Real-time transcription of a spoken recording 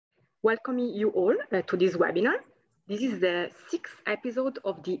welcoming you all to this webinar. This is the 6th episode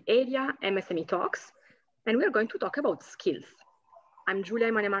of the ERIA MSME Talks, and we're going to talk about skills. I'm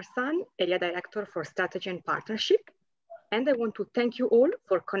Giulia Manemarsan, Area Director for Strategy and Partnership, and I want to thank you all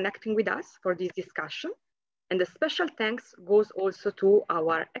for connecting with us for this discussion. And a special thanks goes also to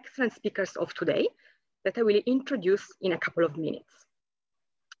our excellent speakers of today that I will introduce in a couple of minutes.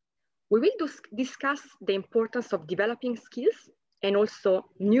 We will discuss the importance of developing skills and also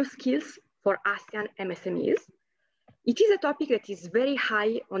new skills for ASEAN MSMEs. It is a topic that is very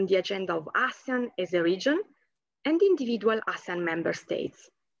high on the agenda of ASEAN as a region and individual ASEAN member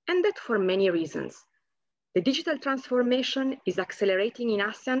states, and that for many reasons. The digital transformation is accelerating in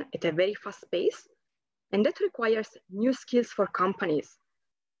ASEAN at a very fast pace, and that requires new skills for companies,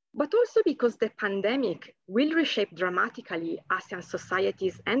 but also because the pandemic will reshape dramatically ASEAN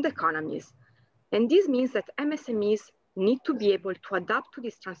societies and economies. And this means that MSMEs need to be able to adapt to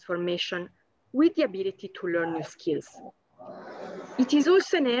this transformation with the ability to learn new skills. It is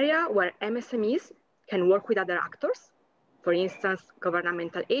also an area where MSMEs can work with other actors, for instance,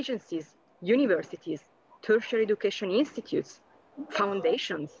 governmental agencies, universities, tertiary education institutes,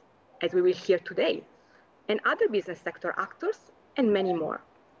 foundations, as we will hear today, and other business sector actors, and many more.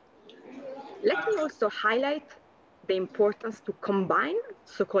 Let me also highlight the importance to combine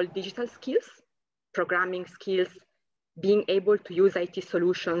so-called digital skills, programming skills, being able to use IT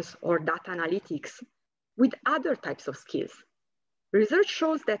solutions or data analytics with other types of skills. Research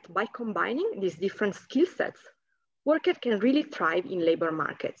shows that by combining these different skill sets, workers can really thrive in labor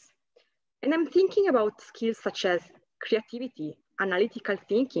markets. And I'm thinking about skills such as creativity, analytical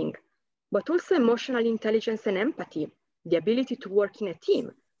thinking, but also emotional intelligence and empathy, the ability to work in a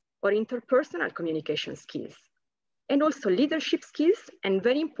team, or interpersonal communication skills, and also leadership skills, and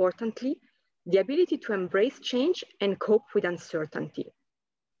very importantly, the ability to embrace change and cope with uncertainty.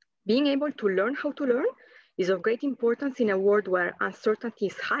 Being able to learn how to learn is of great importance in a world where uncertainty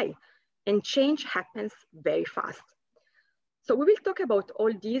is high and change happens very fast. So we will talk about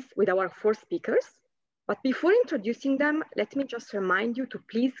all these with our 4 speakers, but before introducing them, let me just remind you to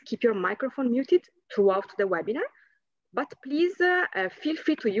please keep your microphone muted throughout the webinar. But please feel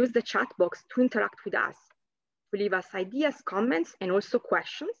free to use the chat box to interact with us, to leave us ideas, comments, and also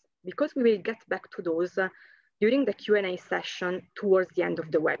questions, because we will get back to those during the Q&A session towards the end of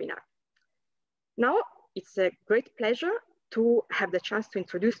the webinar. Now, it's a great pleasure to have the chance to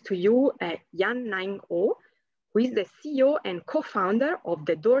introduce to you Naing, who is the CEO and co-founder of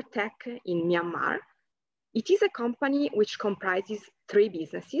the Thinktechniq in Myanmar. It is a company which comprises 3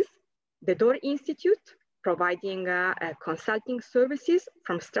 businesses: the Door Institute, providing consulting services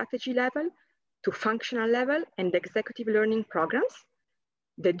from strategy level to functional level and executive learning programs.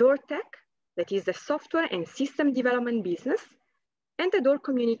 The Thinktechniq, that is the software and system development business, and the Door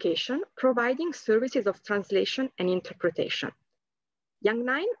Communication, providing services of translation and interpretation.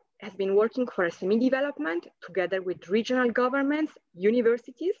 Naing has been working for SME development together with regional governments,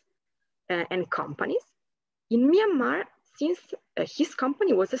 universities, and companies in Myanmar since his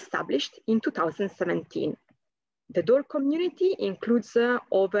company was established in 2017. The Door community includes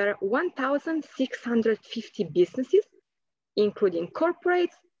over 1,650 businesses, including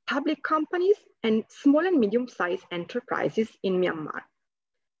corporates, public companies, and small and medium-sized enterprises in Myanmar.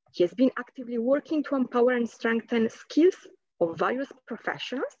 He has been actively working to empower and strengthen skills of various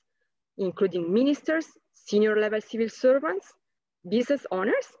professionals, including ministers, senior-level civil servants, business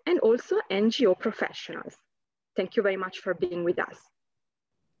owners, and also NGO professionals. Thank you very much for being with us.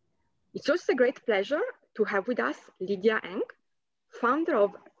 It's also a great pleasure to have with us Lydia, founder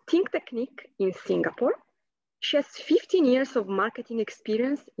of Thinktechniq in Singapore. She has 15 years of marketing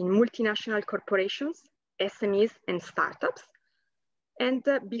experience in multinational corporations, SMEs, and startups. And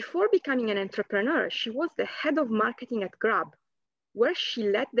before becoming an entrepreneur, she was the head of marketing at Grab, where she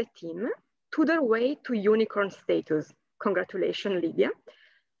led the team to their way to unicorn status. Congratulations, Lydia.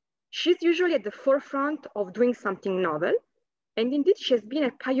 She's usually at the forefront of doing something novel. And indeed, she has been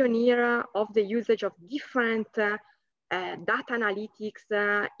a pioneer of the usage of different data analytics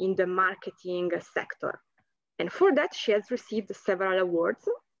in the marketing sector. And for that, she has received several awards,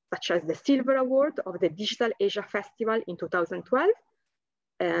 such as the Silver Award of the Digital Asia Festival in 2012.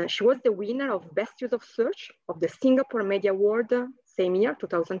 She was the winner of Best Use of Search of the Singapore Media Award, same year,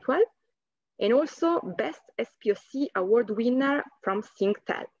 2012, and also Best SPOC Award winner from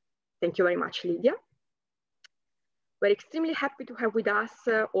Thinktechniq. Thank you very much, Lydia. We're extremely happy to have with us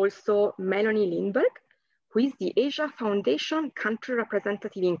also Meloney Lindberg, who is the Asia Foundation country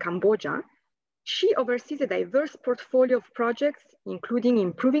representative in Cambodia. She oversees a diverse portfolio of projects, including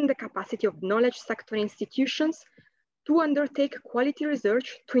improving the capacity of knowledge sector institutions to undertake quality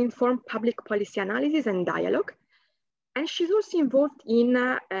research to inform public policy analysis and dialogue. And she's also involved in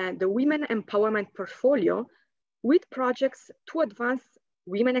the Women Empowerment Portfolio with projects to advance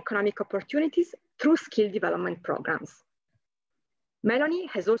women economic opportunities through skill development programs. Meloney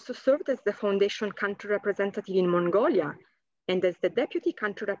has also served as the foundation country representative in Mongolia and as the deputy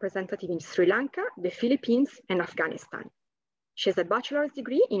country representative in Sri Lanka, the Philippines, and Afghanistan. She has a bachelor's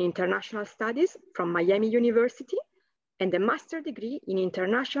degree in international studies from Miami University and a master's degree in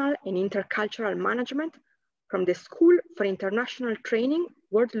international and intercultural management from the School for International Training,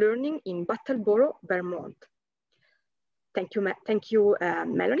 World Learning in Brattleboro, Vermont. Thank you,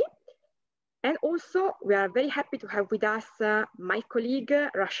 Meloney. And also, we are very happy to have with us my colleague,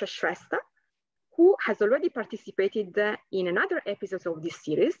 Rashesh Shrestha, who has already participated in another episode of this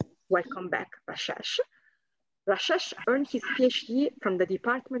series. Welcome back, Rashesh. Rashesh earned his PhD from the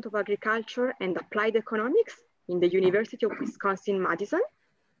Department of Agriculture and Applied Economics in the University of Wisconsin-Madison.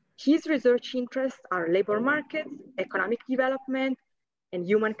 His research interests are labor markets, economic development, and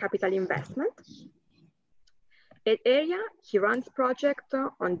human capital investment. At ERIA, he runs projects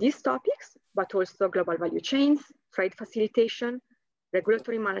on these topics, but also global value chains, trade facilitation,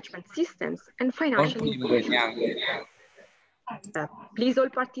 regulatory management systems, and financial inclusion. Please, all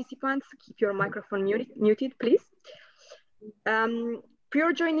participants, keep your microphone muted, please.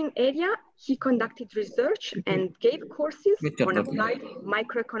 Prior joining ERIA, he conducted research and gave courses on applied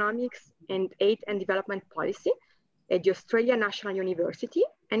microeconomics and aid and development policy at the Australian National University,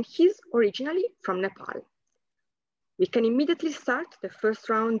 and he's originally from Nepal. We can immediately start the first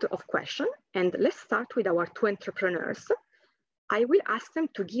round of questions, and let's start with our two entrepreneurs. I will ask them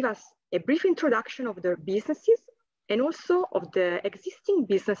to give us a brief introduction of their businesses and also of the existing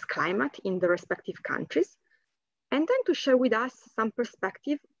business climate in the respective countries, and then to share with us some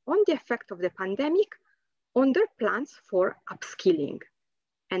perspective on the effect of the pandemic on their plans for upskilling.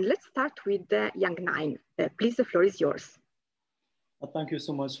 And let's start with young Naing. Please, the floor is yours. Thank you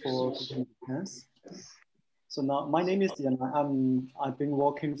so much for giving me the chance. So now my name is Lydia. I've been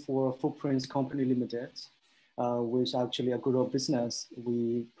working for Footprints Company Limited, which is actually a group of business.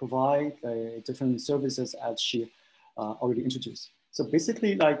 We provide different services as she already introduced. So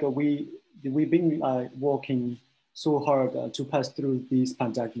basically, like we've been working so hard to pass through this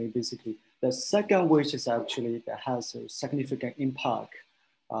pandemic. Basically, the second, which is actually that has a significant impact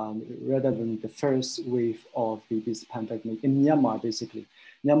rather than the first wave of this pandemic in Myanmar. Basically,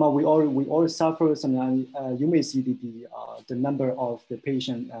 Myanmar, we all suffer some. You may see the number of the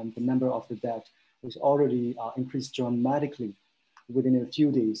patient and the number of the death was already increased dramatically within a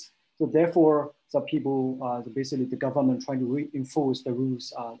few days. So therefore, some people, basically the government trying to reinforce the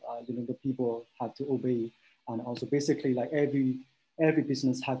rules. The people have to obey, and also basically like every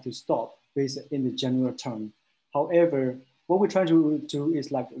business have to stop based in the general term. However, what we're trying to do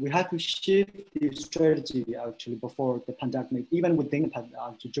is like we have to shift the strategy actually before the pandemic, even within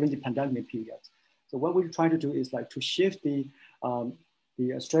during the pandemic period. So what we're trying to do is like to shift the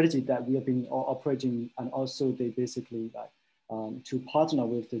strategy that we have been operating, and also they basically like to partner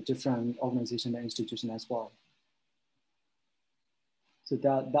with the different organizations and institutions as well. So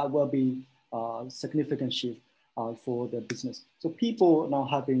that will be a significant shift for the business. So people now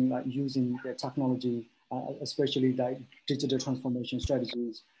have been using the technology, especially like digital transformation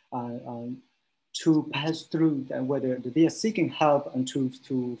strategies, to pass through and whether they are seeking help and tools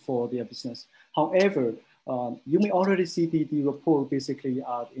for their business. However, you may already see the report basically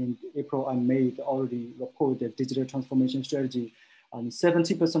in April and May, they already report the digital transformation strategy.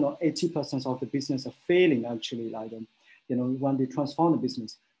 70% or 80% of the business are failing actually, like when they transform the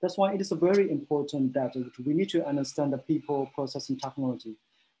business. That's why it is very important that we need to understand the people, process, and technology.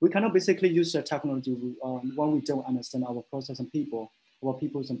 We cannot basically use the technology when we don't understand our process and people, our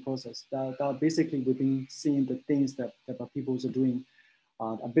peoples and process. That basically we've been seeing the things that our peoples are doing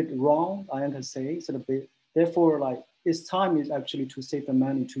a bit wrong, I can say. Therefore, like it's time is actually to save the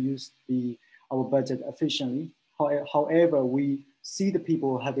money to use our budget efficiently. However, we see the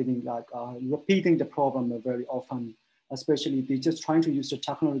people having like repeating the problem very often, especially they just trying to use the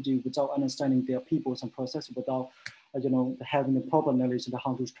technology without understanding their peoples and process, without having the proper knowledge of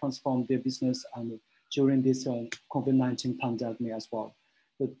how to transform their business and during this COVID-19 pandemic as well.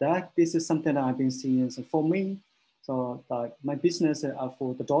 So this is something that I've been seeing. So for me, so my business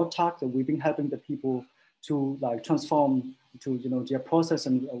for the dog tag, we've been helping the people to like transform to their process,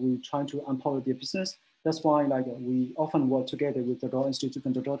 and we're trying to empower their business. That's why like we often work together with the Dog Institute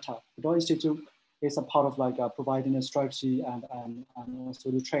and the Dog tag. The Dog Institute is a part of like providing a strategy and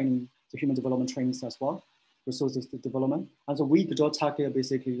also the training, the human development trainings as well. resources development. And so we, the Thinktechniq,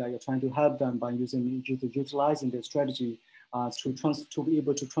 basically like trying to help them by utilizing their strategy to be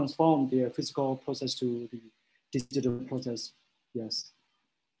able to transform their physical process to the digital process. Yes.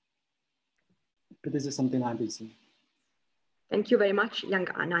 But this is something I'm busy. Thank you very much, young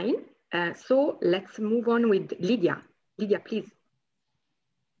Naing. So let's move on with Lydia. Lydia, please.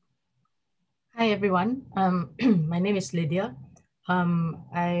 Hi, everyone. My name is Lydia.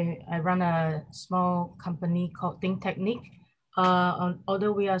 I run a small company called Thinktechniq.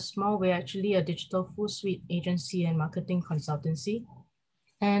 Although we are small, we're actually a digital full suite agency and marketing consultancy.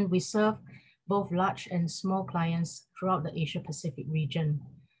 And we serve both large and small clients throughout the Asia Pacific region.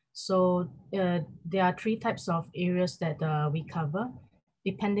 So there are 3 types of areas that we cover,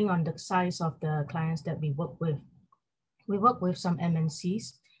 depending on the size of the clients that we work with. We work with some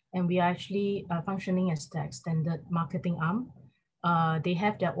MNCs, and we are actually functioning as the extended marketing arm. They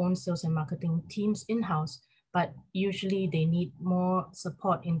have their own sales and marketing teams in-house, but usually they need more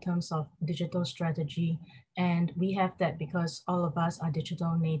support in terms of digital strategy. And we have that because all of us are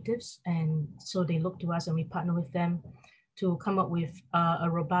digital natives. And so they look to us and we partner with them to come up with a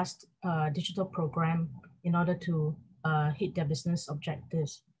robust digital program in order to hit their business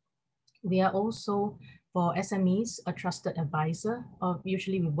objectives. We are also, for SMEs, a trusted advisor.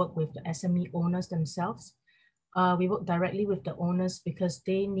 Usually we work with the SME owners themselves. We work directly with the owners because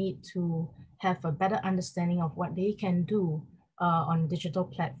they need to have a better understanding of what they can do on digital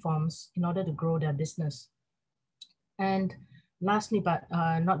platforms in order to grow their business. And lastly, but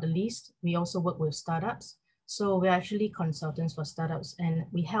not the least, we also work with startups. So we're actually consultants for startups, and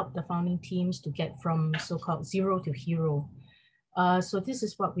we help the founding teams to get from so-called zero to hero. So this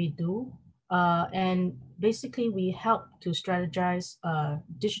is what we do. And basically we help to strategize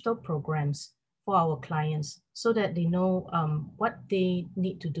digital programs for our clients so that they know what they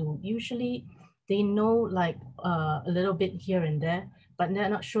need to do. Usually they know like a little bit here and there, but they're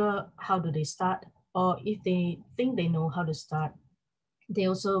not sure how do they start, or if they think they know how to start, they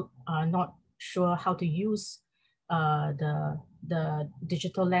also are not sure how to use the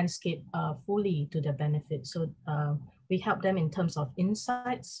digital landscape fully to their benefit. So we help them in terms of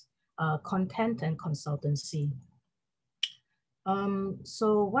insights, content, and consultancy.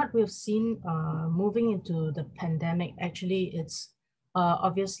 So what we've seen moving into the pandemic, actually it's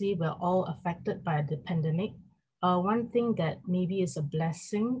obviously we're all affected by the pandemic. One thing that maybe is a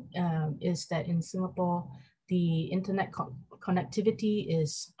blessing is that in Singapore, the internet connectivity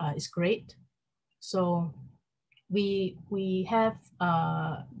is great. So we have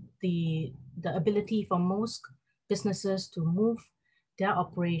the ability for most businesses to move their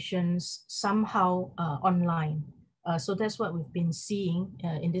operations somehow online. So that's what we've been seeing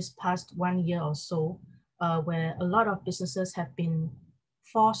in this past 1 year or so, where a lot of businesses have been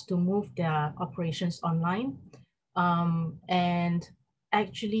forced to move their operations online. And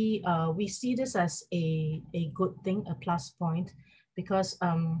actually, we see this as a good thing, a plus point, because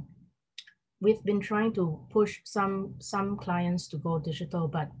we've been trying to push some clients to go digital,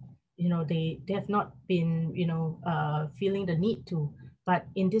 but they have not been feeling the need to. But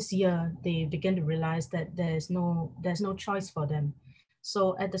in this year, they began to realize that there's no choice for them.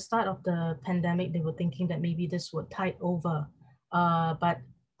 So at the start of the pandemic, they were thinking that maybe this would tide over. But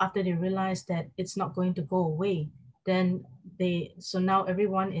after they realized that it's not going to go away, then so now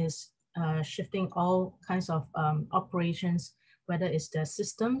everyone is shifting all kinds of operations, whether it's their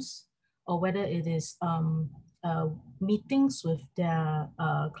systems or whether it is meetings with their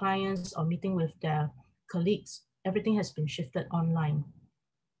clients or meeting with their colleagues. Everything has been shifted online.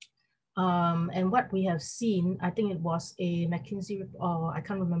 And what we have seen, I think it was a McKinsey, or I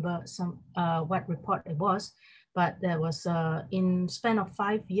can't remember what report it was, but there was in span of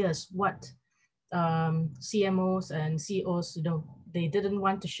 5 years, what CMOs and CEOs, they didn't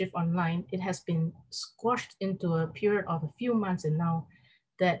want to shift online. It has been squashed into a period of a few months, and now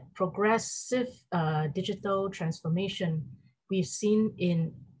that progressive digital transformation we've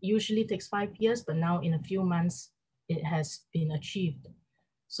seen usually takes 5 years, but now in a few months, it has been achieved.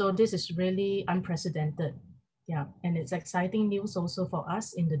 So this is really unprecedented. Yeah, and it's exciting news also for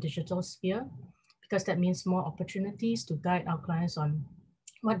us in the digital sphere, because that means more opportunities to guide our clients on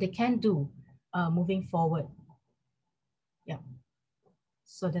what they can do moving forward. Yeah,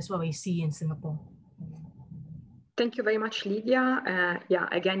 so that's what we see in Singapore. Thank you very much, Lydia. Yeah,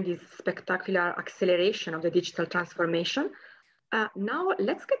 again, this spectacular acceleration of the digital transformation. Now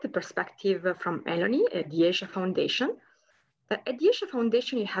let's get the perspective from Meloney at the Asia Foundation. At the Asia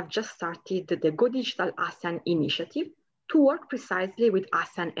Foundation, you have just started the Go Digital ASEAN initiative to work precisely with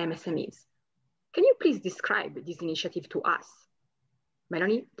ASEAN MSMEs. Can you please describe this initiative to us?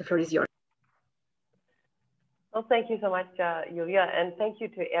 Meloney, the floor is yours. Well, thank you so much, Yulia, and thank you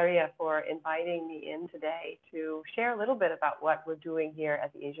to ERIA for inviting me in today to share a little bit about what we're doing here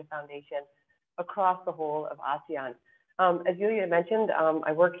at the Asia Foundation across the whole of ASEAN. As Yulia mentioned,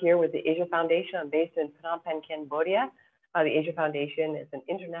 I work here with the Asia Foundation. I'm based in Phnom Penh, Cambodia. The Asia Foundation is an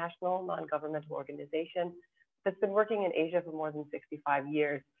international non-governmental organization that's been working in Asia for more than 65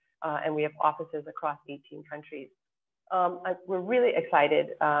 years, and we have offices across 18 countries. We're really excited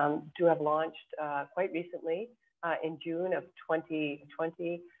to have launched quite recently in June of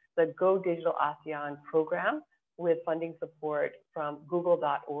 2020, the Go Digital ASEAN program with funding support from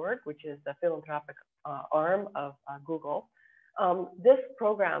google.org, which is the philanthropic arm of Google. This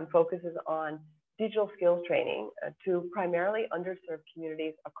program focuses on digital skills training to primarily underserved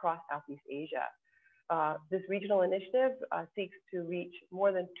communities across Southeast Asia. This regional initiative seeks to reach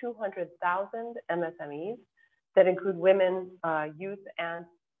more than 200,000 MSMEs that include women, youth, and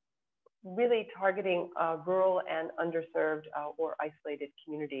really targeting rural and underserved or isolated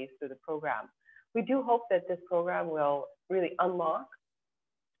communities through the program. We do hope that this program will really unlock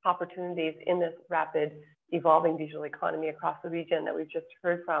opportunities in this rapid evolving digital economy across the region that we've just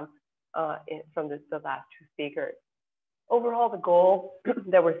heard from the last two speakers. Overall, the goal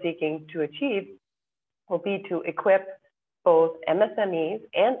that we're seeking to achieve will be to equip both MSMEs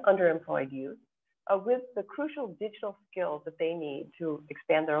and underemployed youth with the crucial digital skills that they need to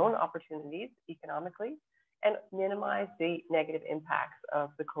expand their own opportunities economically and minimize the negative impacts of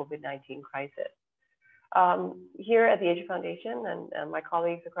the COVID-19 crisis. Here at the Asia Foundation and my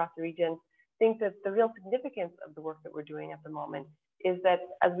colleagues across the region think that the real significance of the work that we're doing at the moment is that,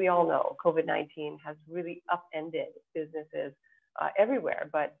 as we all know, COVID-19 has really upended businesses everywhere,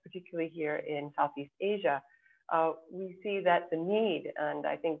 but particularly here in Southeast Asia. We see that the need, and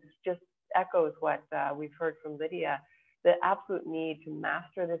I think this just echoes what we've heard from Lydia, the absolute need to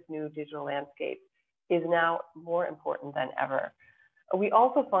master this new digital landscape is now more important than ever. We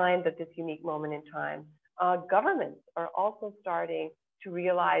also find that this unique moment in time, governments are also starting to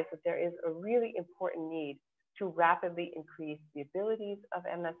realize that there is a really important need to rapidly increase the abilities of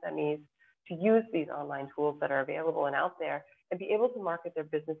MSMEs to use these online tools that are available and out there and be able to market their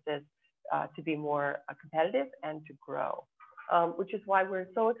businesses to be more competitive and to grow. Which is why we're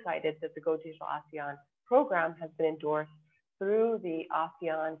so excited that the Go Digital ASEAN program has been endorsed through the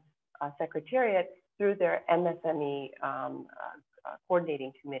ASEAN Secretariat through their MSME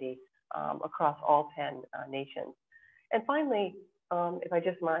coordinating committee across all 10 nations. And finally, if I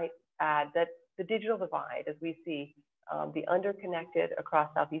just might add that the digital divide, as we see the underconnected across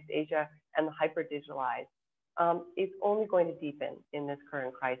Southeast Asia and the hyper-digitalized, is only going to deepen in this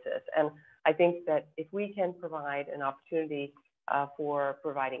current crisis. And I think that if we can provide an opportunity for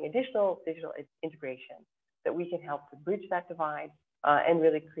providing additional digital integration, that we can help to bridge that divide and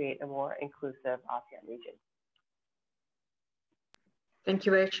really create a more inclusive ASEAN region. Thank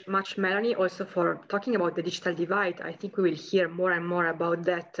you very much, Melanie, also for talking about the digital divide. I think we will hear more and more about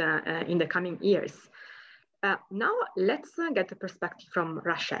that in the coming years. Now, let's get the perspective from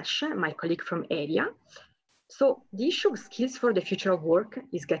Rashesh, my colleague from ERIA. So the issue of skills for the future of work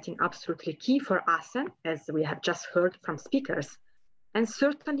is getting absolutely key for ASEAN, as we have just heard from speakers, and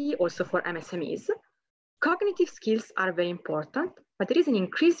certainly also for MSMEs. Cognitive skills are very important, but there is an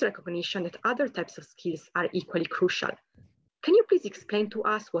increased recognition that other types of skills are equally crucial. Can you please explain to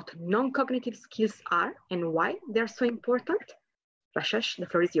us what non-cognitive skills are and why they're so important? Rashesh, the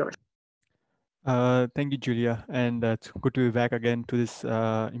floor is yours. Thank you, Julia, and it's good to be back again to this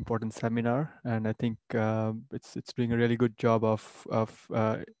important seminar. And I think it's doing a really good job of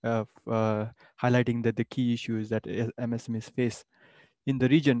highlighting the key issues that MSMEs face in the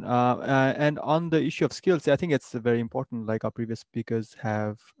region. And on the issue of skills, I think it's very important, like our previous speakers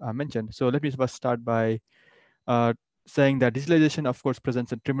have mentioned. So let me first start by saying that digitalization, of course,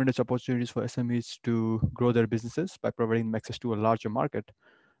 presents a tremendous opportunities for SMEs to grow their businesses by providing them access to a larger market.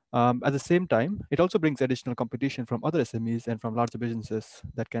 At the same time, it also brings additional competition from other SMEs and from larger businesses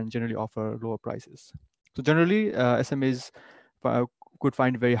that can generally offer lower prices. So generally, SMEs could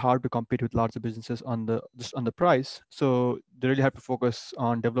find it very hard to compete with larger businesses just on the price. So they really have to focus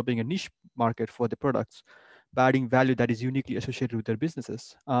on developing a niche market for the products, by adding value that is uniquely associated with their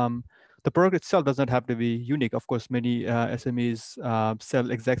businesses. The product itself does not have to be unique. Of course, many SMEs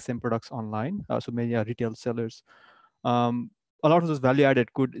sell exact same products online. So many are retail sellers. A lot of this value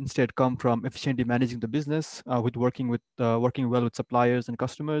added could instead come from efficiently managing the business, with working well with suppliers and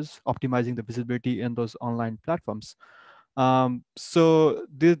customers, optimizing the visibility in those online platforms. So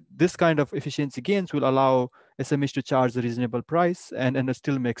this kind of efficiency gains will allow SMEs to charge a reasonable price and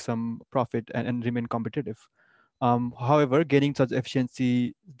still make some profit and remain competitive. However, gaining such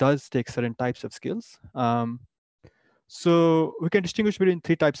efficiency does take certain types of skills. So we can distinguish between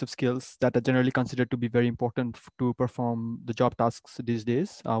three types of skills that are generally considered to be very important to perform the job tasks these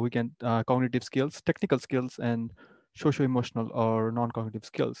days. We can cognitive skills, technical skills, and socio-emotional or non-cognitive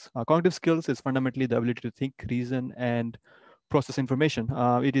skills. Cognitive skills is fundamentally the ability to think, reason, and process information.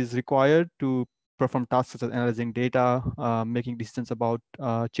 It is required to perform tasks such as analyzing data, making decisions about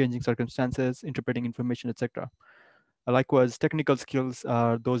changing circumstances, interpreting information, etc. Likewise, technical skills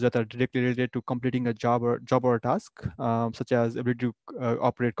are those that are directly related to completing a job or a task, such as ability to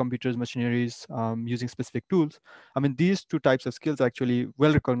operate computers, machineries, using specific tools. I mean, these two types of skills are actually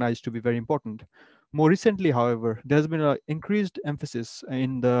well recognized to be very important. More recently, however, there has been an increased emphasis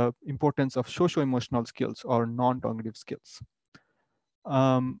in the importance of socio-emotional skills or non-cognitive skills.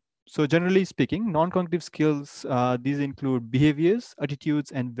 So generally speaking, non-cognitive skills, these include behaviors,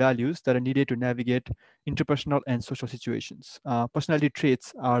 attitudes, and values that are needed to navigate interpersonal and social situations. Personality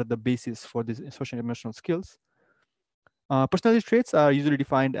traits are the basis for these social and emotional skills. Personality traits are usually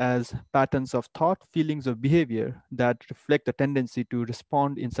defined as patterns of thought, feelings, or behavior that reflect the tendency to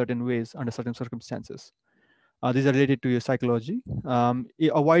respond in certain ways under certain circumstances. These are related to your psychology.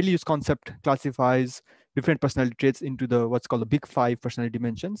 A widely used concept classifies different personality traits into the what's called the big five personality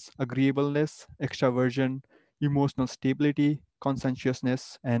dimensions: agreeableness, extraversion, emotional stability,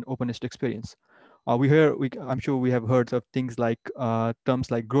 conscientiousness, and openness to experience. I'm sure we have heard of things like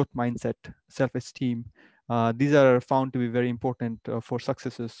terms like growth mindset, self-esteem. These are found to be very important for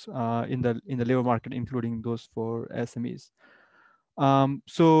successes in the labor market, including those for SMEs.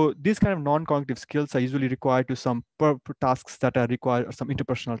 So these kind of non-cognitive skills are usually required to some tasks that are required some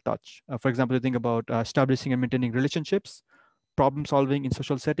interpersonal touch. For example, you think about establishing and maintaining relationships, problem solving in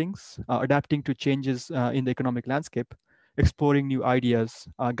social settings, adapting to changes in the economic landscape, exploring new ideas,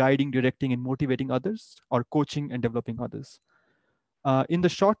 guiding, directing, and motivating others, or coaching and developing others. In the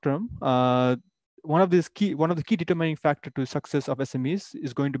short term, one of the key determining factor to success of SMEs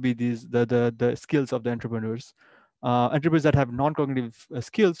is going to be the skills of the entrepreneurs. Entrepreneurs that have non-cognitive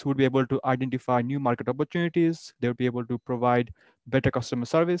skills would be able to identify new market opportunities. They'll be able to provide better customer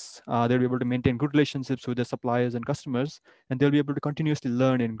service. They'll be able to maintain good relationships with their suppliers and customers, and they'll be able to continuously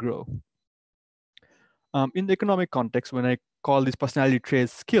learn and grow. In the economic context, when I call this personality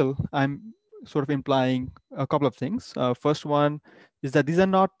traits skill, I'm sort of implying a couple of things. First one is that these are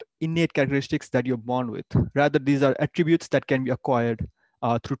not innate characteristics that you're born with. Rather, these are attributes that can be acquired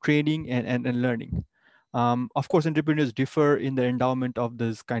through training and learning. Of course, entrepreneurs differ in the endowment of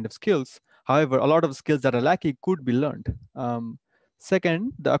this kind of skills. However, a lot of skills that are lacking could be learned.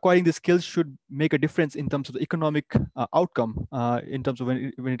 Second, acquiring the skills should make a difference in terms of the economic outcome, in terms of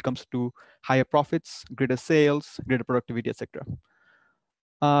when it comes to higher profits, greater sales, greater productivity, etc.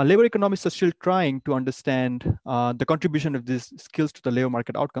 Labor economists are still trying to understand the contribution of these skills to the labor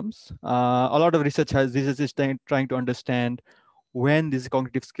market outcomes. A lot of research is trying to understand when these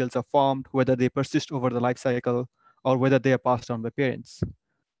cognitive skills are formed, whether they persist over the life cycle, or whether they are passed on by parents.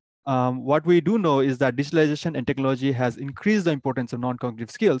 What we do know is that digitalization and technology has increased the importance of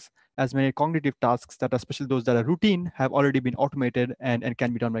non-cognitive skills, as many cognitive tasks that are especially those that are routine have already been automated and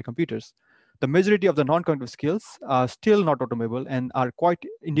can be done by computers. The majority of the non-cognitive skills are still not automable and are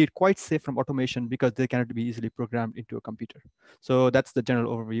indeed quite safe from automation because they cannot be easily programmed into a computer. So that's the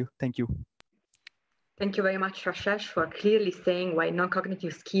general overview. Thank you. Thank you very much, Rashesh, for clearly saying why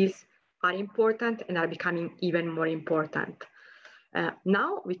non-cognitive skills are important and are becoming even more important.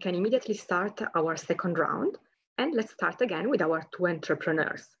 Now we can immediately start our second round, and let's start again with our two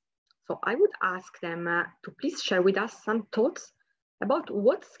entrepreneurs. So I would ask them to please share with us some thoughts about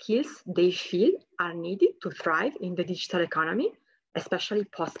what skills they feel are needed to thrive in the digital economy, especially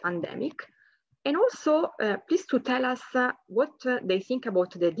post-pandemic. And also, please to tell us what they think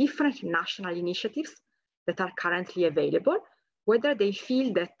about the different national initiatives that are currently available, whether they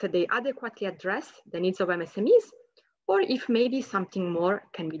feel that they adequately address the needs of MSMEs, or if maybe something more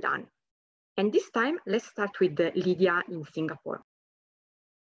can be done. And this time, let's start with Lydia in Singapore.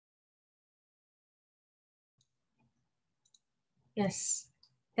 Yes,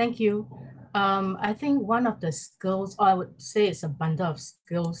 thank you. I think one of the skills, or I would say it's a bundle of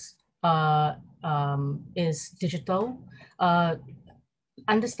skills, is digital,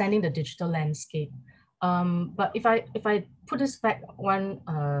 understanding the digital landscape. But if I put this back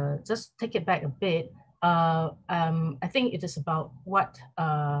just take it back a bit, I think it is about what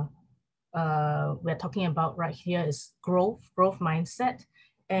we're talking about right here is growth mindset.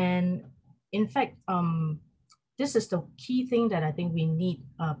 And in fact, this is the key thing that I think we need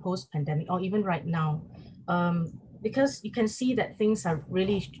post-pandemic or even right now, because you can see that things are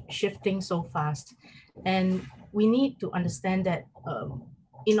really shifting so fast. And we need to understand that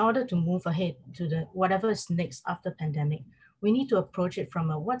in order to move ahead to the whatever is next after pandemic, we need to approach it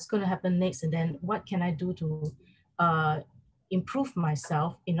from a what's going to happen next, and then what can I do to improve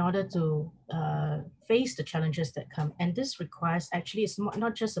myself in order to face the challenges that come. And this requires, actually, it's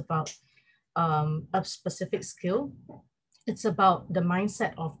not just about a specific skill, it's about the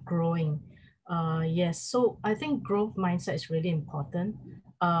mindset of growing. Yes, so I think growth mindset is really important.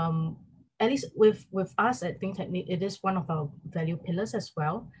 At least with us at Thinktechniq, it is one of our value pillars as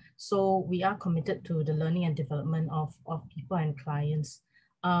well. So we are committed to the learning and development of people and clients.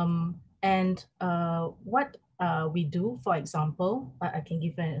 What we do, for example, I can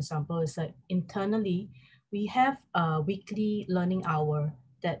give an example, is that internally, we have a weekly learning hour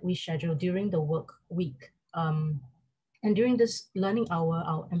that we schedule during the work week. And during this learning hour,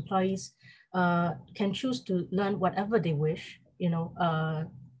 our employees can choose to learn whatever they wish.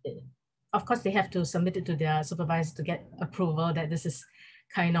 Of course, they have to submit it to their supervisor to get approval that this is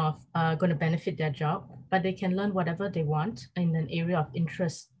kind of going to benefit their job, but they can learn whatever they want in an area of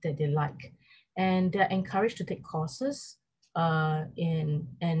interest that they like. And they're encouraged to take courses they're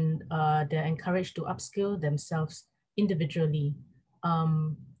encouraged to upskill themselves individually.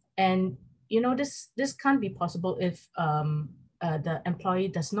 And this can't be possible if the employee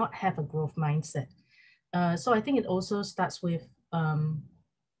does not have a growth mindset. So I think it also starts with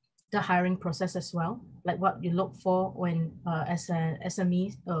the hiring process as well, like what you look for when as an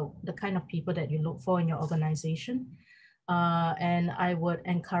SME, the kind of people that you look for in your organization. And I would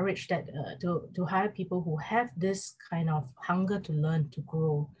encourage that to hire people who have this kind of hunger to learn, to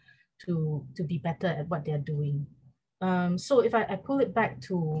grow, to be better at what they're doing. So if I pull it back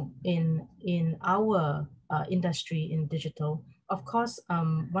to in our industry in digital, of course,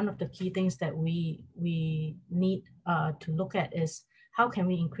 one of the key things that we need to look at is how can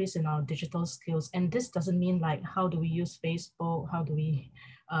we increase in our digital skills? And this doesn't mean like how do we use Facebook, how do we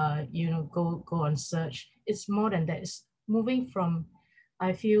go on search. It's more than that. It's moving from,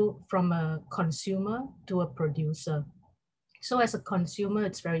 I feel, from a consumer to a producer. So as a consumer,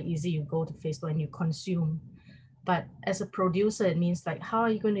 it's very easy. You go to Facebook and you consume. But as a producer, it means like, how are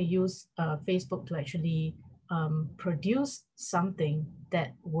you going to use Facebook to actually produce something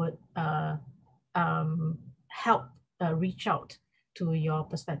that would help reach out to your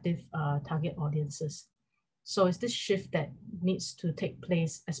prospective target audiences? So it's this shift that needs to take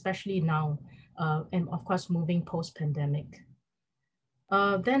place, especially now, and of course, moving post-pandemic.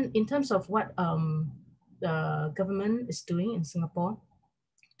 Then in terms of what the government is doing in Singapore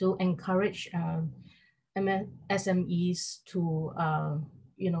to encourage MSMEs to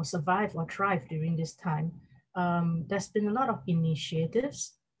survive or thrive during this time, there's been a lot of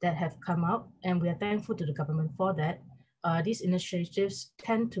initiatives that have come out, and we are thankful to the government for that. These initiatives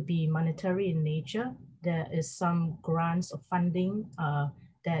tend to be monetary in nature. There is some grants of funding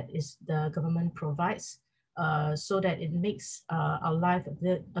that the government provides so that it makes our life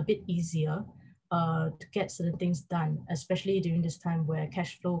a bit easier to get certain things done, especially during this time where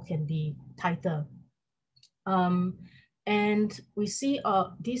cash flow can be tighter. And we see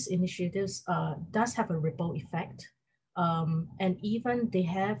these initiatives does have a ripple effect. And even they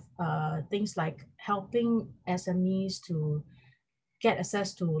have things like helping SMEs to get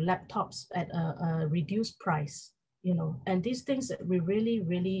access to laptops at a reduced price, and these things that we really,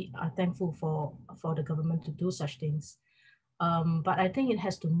 really are thankful for the government to do such things. But I think it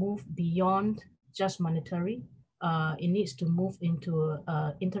has to move beyond just monetary. It needs to move into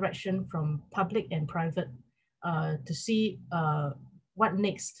interaction from public and private to see what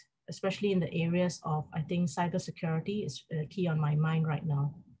next, especially in the areas of, I think, cybersecurity is key on my mind right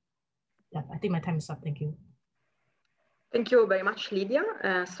now. Yeah, I think my time is up. Thank you. Thank you very much, Lydia.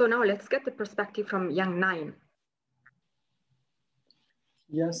 So now let's get the perspective from young Naing.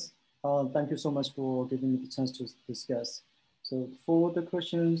 Yes, thank you so much for giving me the chance to discuss. So for the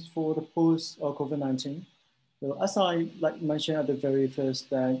questions for the post-COVID-19, so as I mentioned at the very first,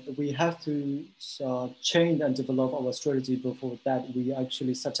 that we have to change and develop our strategy before that we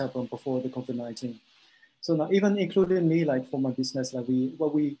actually set up before the COVID-19. So now even including me, like for my business, like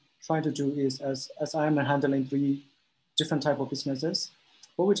what we try to do is, as I am handling 3 different type of businesses,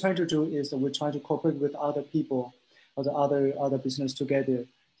 what we're trying to do is we're trying to cooperate with other people or the other business together.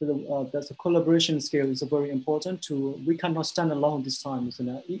 So that's a collaboration skill is very important we cannot stand alone this time,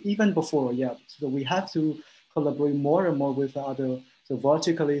 even before, yeah. So we have to collaborate more and more with other, so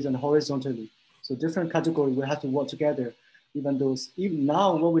vertically and horizontally. So different categories, we have to work together. Even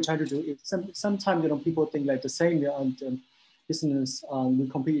now, what we're trying to do is sometimes, people think like the same business, we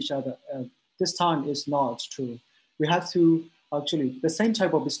compete each other. This time is not true. We have to actually, the same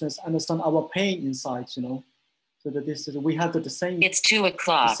type of business, understand our pain insights, So that this is, we have the same. It's 2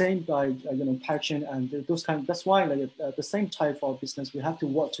 o'clock. The same passion and those kind. That's why the same type of business we have to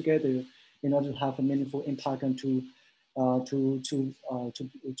work together in order to have a meaningful impact and to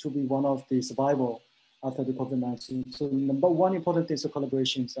be one of the survival after the COVID-19. So number one important thing is the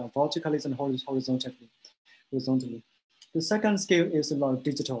collaborations, vertically and horizontally. The second skill is about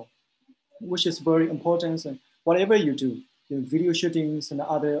digital, which is very important. And whatever you do, video shootings and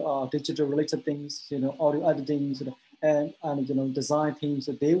other digital related things, audio editing and design things,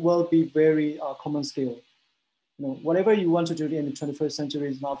 they will be very common skill. Whatever you want to do in the 21st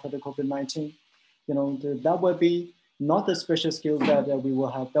century after the COVID-19, that will be not the special skill that we will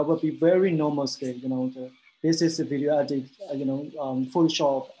have. That will be very normal skill. This is a video edit,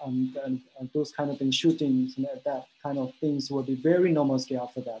 Photoshop and those kind of things, shootings and that kind of things will be very normal skill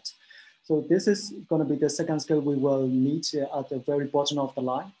after that. So this is going to be the second skill we will need at the very bottom of the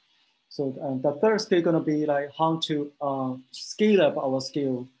line. So the third skill is going to be like how to scale up our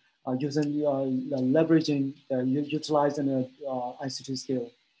skill using leveraging, utilizing the ICT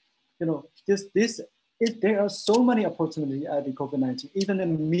skill. There are so many opportunities at the COVID-19. Even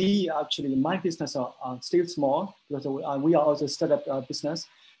in me, actually, my business are still small because we are also a startup business,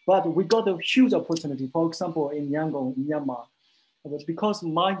 but we got a huge opportunity. For example, in Yangon, Myanmar, because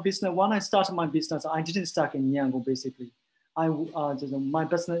my business, when I started my business, I didn't start in Yangon. Basically,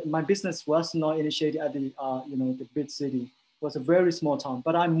 my business was not initiated at the the big city. It was a very small town.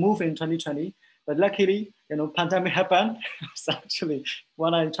 But I moved in 2020. But luckily, pandemic happened. So actually,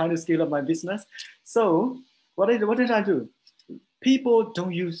 when I trying to scale up my business, so what did I do? People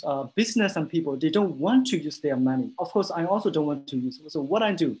don't use business and people. They don't want to use their money. Of course, I also don't want to use. So what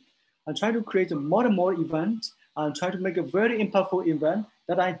I do, I try to create more and more events. And try to make a very impactful event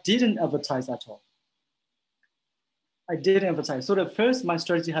that I didn't advertise at all. I didn't advertise. So the first, my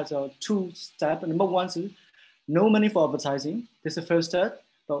strategy has a 2 steps. Number one is no money for advertising. This is the first step.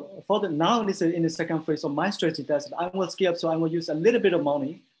 But for now, this is in the second phase of my strategy. That's I will scale up, so I will use a little bit of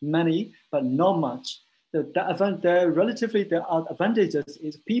money, but not much. The advantages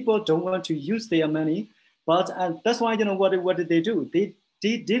is people don't want to use their money, but that's why what did they do? They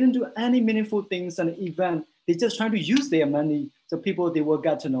didn't do any meaningful things and event. They just trying to use their money so people they will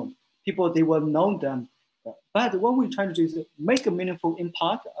get to know. People they will know them. But what we're trying to do is make a meaningful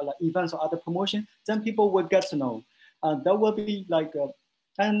impact, like events or other promotion. Then people will get to know. That will be like,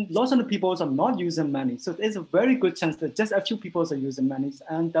 and lots of the people are not using money. So there's a very good chance that just a few people are using money,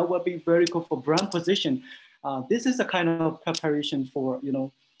 and that will be very good for brand position. This is a kind of preparation for for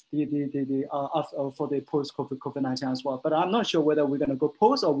the post COVID-19 as well. But I'm not sure whether we're going to go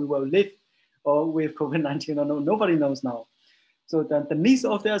post or we will live with COVID-19. Nobody knows now. So the needs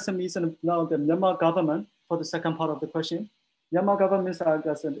of the SMEs and now the Myanmar government, for the second part of the question, Myanmar government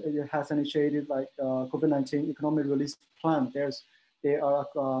has initiated like COVID-19 economic release plan. They are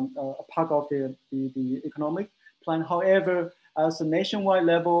a part of the economic plan. However, as a nationwide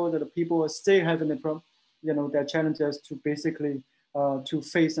level, the people are still having their challenges to basically to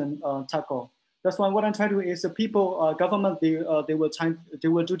face and tackle. That's why what I'm trying to do is the people, government, they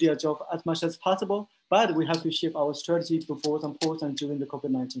will do their job as much as possible, but we have to shift our strategy before and post and during the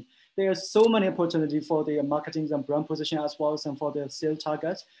COVID-19. There are so many opportunities for the marketing and brand position as well as for the sales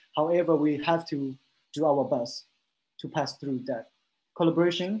targets. However, we have to do our best to pass through that.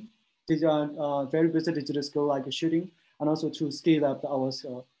 Collaboration, very busy digital skill like shooting, and also to scale up our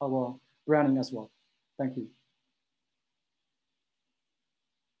branding as well. Thank you.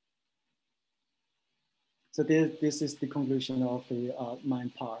 So this is the conclusion of the my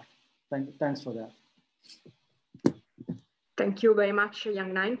part. Thanks for that. Thank you very much,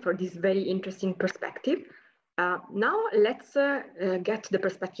 Young Naing, for this very interesting perspective. Now let's get the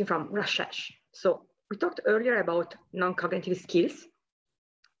perspective from Rashesh. So we talked earlier about non-cognitive skills.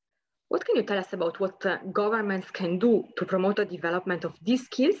 What can you tell us about what governments can do to promote the development of these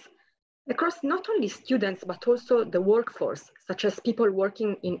skills across not only students, but also the workforce, such as people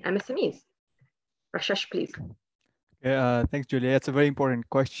working in MSMEs? Rashesh, please. Yeah, thanks, Julia. It's a very important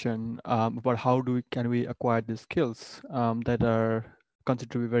question about how can we acquire these skills that are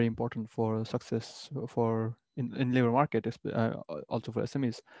considered to be very important for success in labor market, also for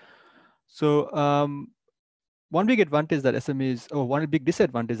SMEs. So one big advantage that SMEs, or one big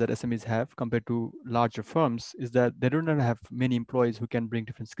disadvantage that SMEs have compared to larger firms is that they don't have many employees who can bring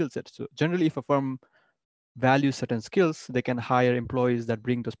different skill sets. So generally, if a firm values certain skills, they can hire employees that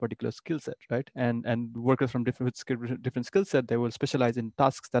bring those particular skill set, right? And workers from different skill set, they will specialize in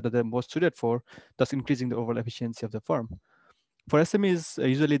tasks that are the most suited for, thus increasing the overall efficiency of the firm. For SMEs,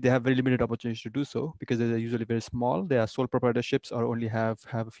 usually they have very limited opportunities to do so because they're usually very small. They are sole proprietorships or only have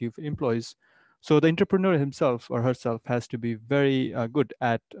a few employees. So the entrepreneur himself or herself has to be very good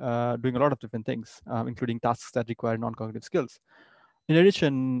at doing a lot of different things, including tasks that require non-cognitive skills. In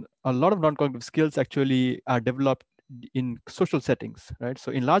addition, a lot of non-cognitive skills actually are developed in social settings, right?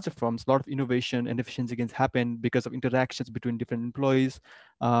 So in larger firms, a lot of innovation and efficiency gains happen because of interactions between different employees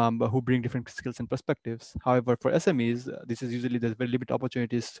who bring different skills and perspectives. However, for SMEs, this is usually there's very limited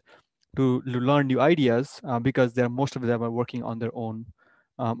opportunities to learn new ideas because most of them are working on their own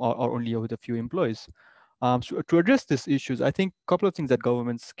or only with a few employees. So to address these issues, I think a couple of things that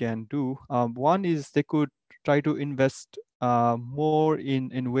governments can do. One is they could try to invest more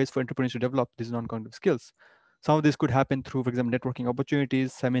in ways for entrepreneurs to develop these non-cognitive skills. Some of this could happen through, for example, networking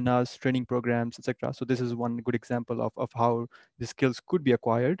opportunities, seminars, training programs, etc. So this is one good example of how the skills could be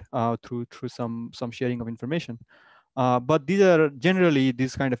acquired through some sharing of information. But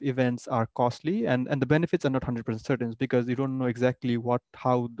these kind of events are costly, and the benefits are not 100% certain because you don't know exactly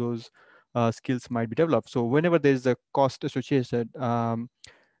how those skills might be developed. So whenever there's a cost associated,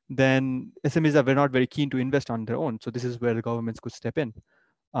 then SMEs are not very keen to invest on their own. So this is where the governments could step in.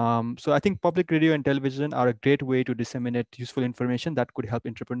 So I think public radio and television are a great way to disseminate useful information that could help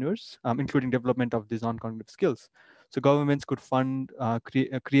entrepreneurs, including development of these non-cognitive skills. So governments could fund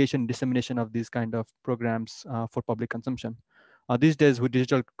creation, dissemination of these kind of programs for public consumption. These days, with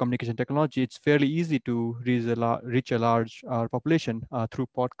digital communication technology, it's fairly easy to reach a large population through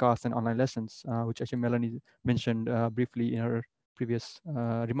podcasts and online lessons, which actually Meloney mentioned briefly in her previous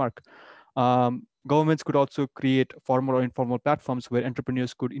remark. Governments could also create formal or informal platforms where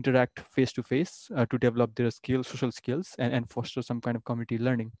entrepreneurs could interact face-to-face to develop their social skills and foster some kind of community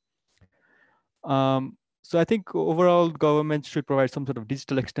learning. So I think overall governments should provide some sort of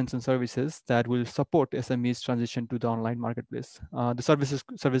digital extension services that will support SMEs transition to the online marketplace. The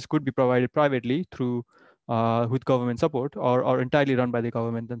service could be provided privately through with government support or entirely run by the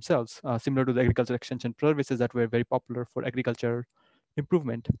government themselves, similar to the agriculture extension services that were very popular for agriculture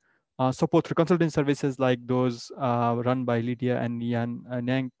improvement. Support through consulting services like those run by Lydia and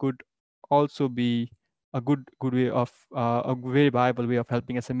Naing could also be a good way of a very viable way of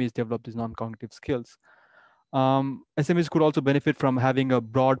helping SMEs develop these non-cognitive skills. SMEs could also benefit from having a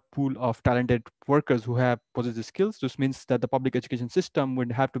broad pool of talented workers who have possessive skills. This means that the public education system would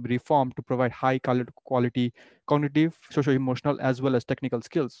have to be reformed to provide high quality cognitive, social-emotional, as well as technical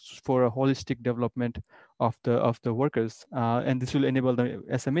skills for a holistic development of the workers. And this will enable the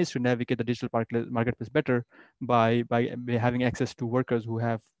SMEs to navigate the digital marketplace better by having access to workers who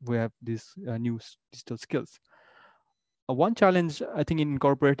have these new digital skills. One challenge, I think, in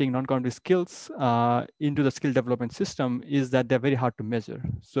incorporating non-cognitive skills into the skill development system is that they're very hard to measure.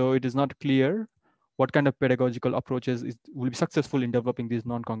 So it is not clear what kind of pedagogical approaches will be successful in developing these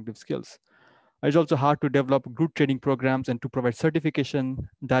non-cognitive skills. It's also hard to develop group training programs and to provide certification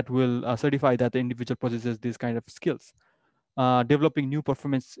that will certify that the individual possesses these kind of skills. Developing new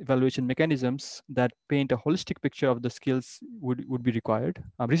performance evaluation mechanisms that paint a holistic picture of the skills would be required.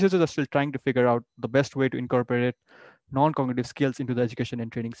 Researchers are still trying to figure out the best way to incorporate non-cognitive skills into the education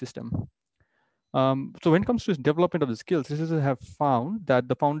and training system. So when it comes to development of the skills, researchers have found that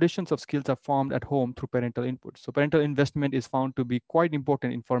the foundations of skills are formed at home through parental input. So parental investment is found to be quite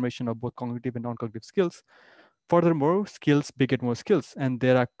important in formation of both cognitive and non-cognitive skills. Furthermore, skills beget more skills, and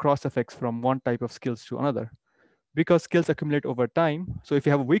there are cross effects from one type of skills to another, because skills accumulate over time. So if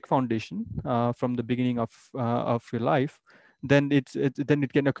you have a weak foundation from the beginning of your life, then it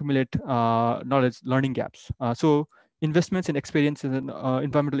can accumulate knowledge learning gaps. So investments in experiences and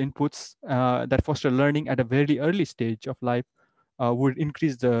environmental inputs that foster learning at a very early stage of life would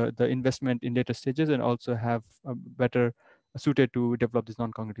increase the investment in later stages and also have better suited to develop these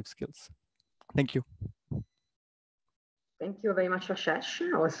non-cognitive skills. Thank you. Thank you very much, Rashesh,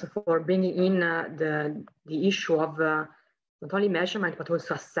 also for bringing in the issue of not only measurement but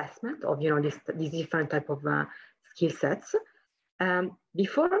also assessment of these different type of skill sets.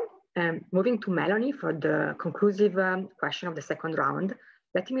 Before moving to Meloney for the conclusive question of the second round,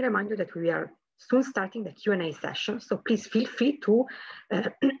 let me remind you that we are soon starting the Q&A session, so please feel free to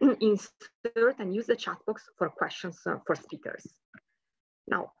insert and use the chat box for questions for speakers.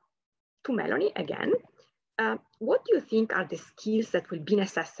 Now, to Meloney again. What do you think are the skills that will be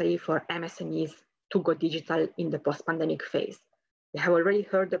necessary for MSMEs to go digital in the post-pandemic phase? We have already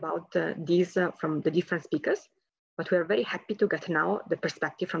heard about these from the different speakers, but we are very happy to get now the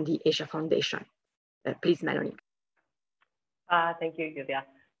perspective from the Asia Foundation. Please, Meloney. Thank you, Julia.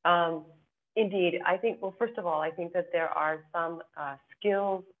 Indeed, I think, well, first of all, I think that there are some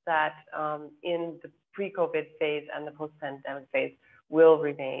skills that in the pre-COVID phase and the post-pandemic phase will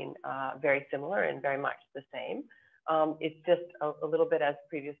remain very similar and very much the same. It's just a little bit, as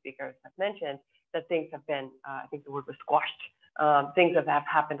previous speakers have mentioned, that things have been, I think the word was squashed. Things have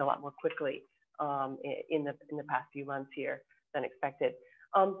happened a lot more quickly in the past few months here than expected.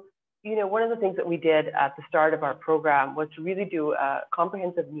 You know, one of the things that we did at the start of our program was to really do a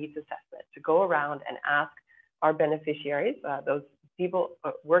comprehensive needs assessment, to go around and ask our beneficiaries, those people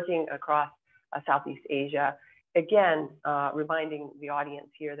working across Southeast Asia, again, reminding the audience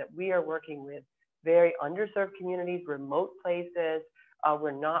here that we are working with very underserved communities, remote places.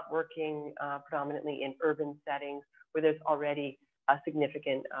 We're not working predominantly in urban settings where there's already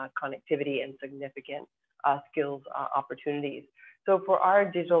significant connectivity and significant skills opportunities. So for our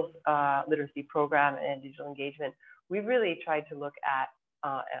digital literacy program and digital engagement, we've really tried to look at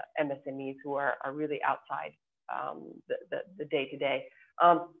MSMEs who are really outside the day-to-day.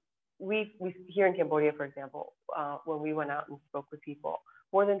 We here in Cambodia, for example, when we went out and spoke with people,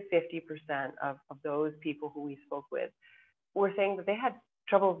 more than 50% of those people who we spoke with were saying that they had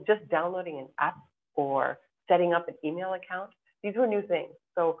trouble just downloading an app or setting up an email account. These were new things.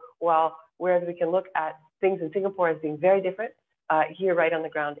 So whereas we can look at things in Singapore as being very different, here right on the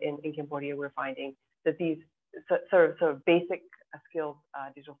ground in Cambodia, we're finding that these sort of basic skills,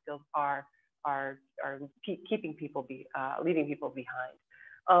 digital skills are keeping people, leaving people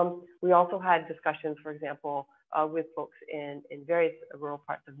behind. We also had discussions, for example, with folks in various rural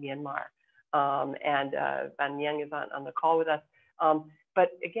parts of Myanmar. And Van Naing is on the call with us. But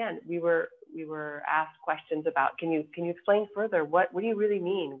again, we were asked questions about, can you explain further, what do you really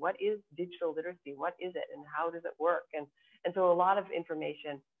mean? What is digital literacy? What is it and how does it work? And so a lot of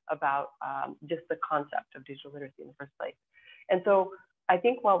information about just the concept of digital literacy in the first place. And so I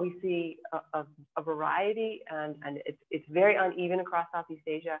think while we see a variety and it's very uneven across Southeast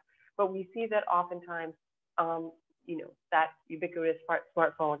Asia, but we see that oftentimes, you know, that ubiquitous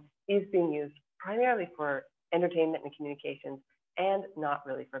smartphone is being used primarily for entertainment and communications and not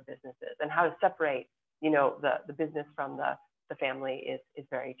really for businesses. And how to separate, you know, the business from the family is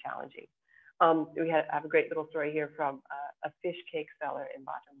very challenging. We have a great little story here from a fish cake seller in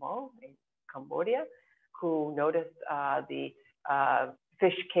Battambang in Cambodia, who noticed the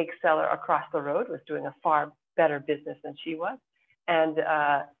fish cake seller across the road was doing a far better business than she was. And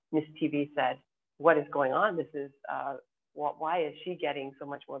Miss TV said, what is going on? This is, why is she getting so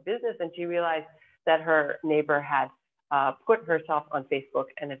much more business? And she realized that her neighbor had put herself on Facebook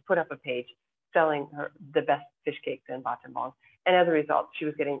and had put up a page selling the best fish cakes in Battambang. And as a result, she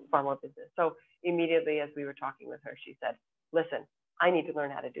was getting far more business. So immediately as we were talking with her, she said, listen, I need to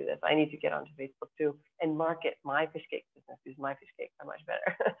learn how to do this. I need to get onto Facebook too and market my fish cake business because my fish cakes are much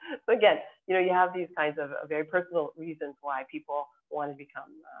better. So again, you know, you have these kinds of very personal reasons why people want to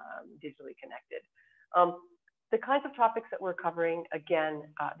become digitally connected. The kinds of topics that we're covering, again,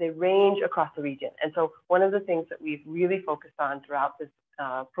 they range across the region. And so one of the things that we've really focused on throughout this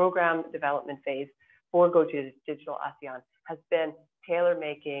program development phase for Go to Digital ASEAN has been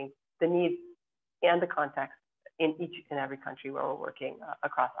tailor-making the needs and the context in each and every country where we're working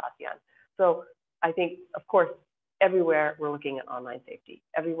across ASEAN. So I think, of course, everywhere we're looking at online safety.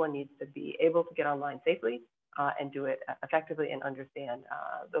 Everyone needs to be able to get online safely and do it effectively and understand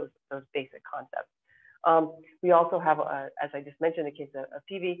those basic concepts. We also have, as I just mentioned, the case of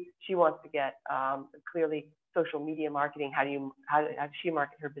TV. She wants to get clearly social media marketing. How does she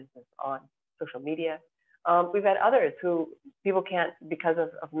market her business on social media? We've had others who people can't, because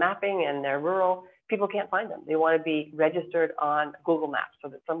of mapping and they're rural, people can't find them. They want to be registered on Google Maps so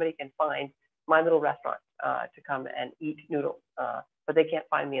that somebody can find my little restaurant to come and eat noodles, but they can't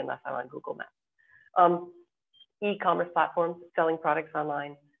find me unless I'm on Google Maps. E-commerce platforms, selling products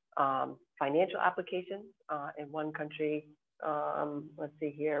online, financial applications in one country. Let's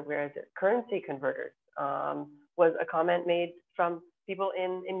see here, where is it? Currency converters was a comment made from people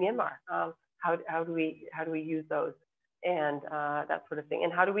in Myanmar. How do we use those and that sort of thing?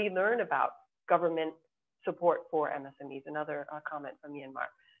 And how do we learn about government support for MSMEs? Another comment from Myanmar.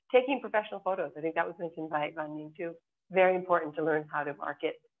 Taking professional photos. I think that was mentioned by Van Naing too. Very important to learn how to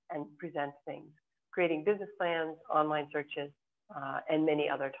market and present things. Creating business plans, online searches, and many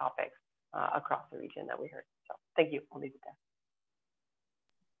other topics across the region that we heard. So thank you. I'll leave it there.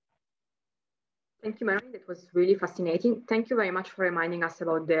 Thank you, Meloney. That was really fascinating. Thank you very much for reminding us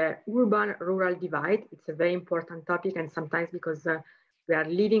about the urban-rural divide. It's a very important topic, and sometimes because we are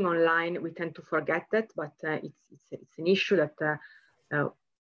living online, we tend to forget that, but it's an issue that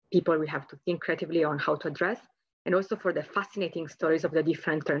people will have to think creatively on how to address, and also for the fascinating stories of the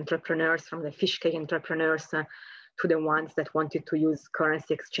different entrepreneurs, from the fish cake entrepreneurs to the ones that wanted to use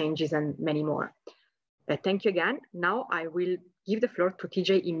currency exchanges and many more. Thank you again. Now I will give the floor to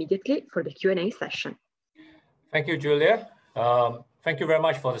TJ immediately for the Q&A session. Thank you, Julia. Thank you very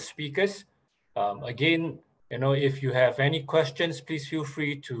much for the speakers. Again, if you have any questions, please feel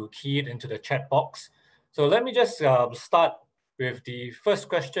free to key it into the chat box. So let me just start with the first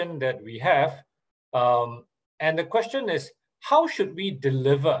question that we have. And the question is, how should we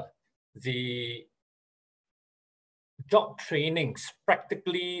deliver the job trainings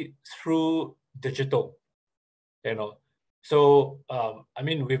practically through digital? So I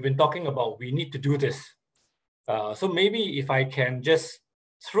mean, we've been talking about we need to do this. So maybe if I can just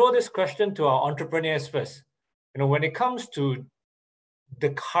throw this question to our entrepreneurs first. When it comes to the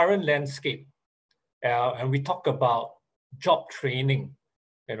current landscape, and we talk about job training,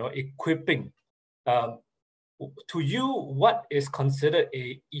 equipping, to you, what is considered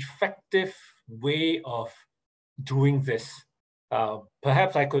an effective way of doing this?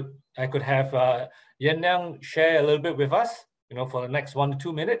 Perhaps I could have Yang share a little bit with us, for the next 1 to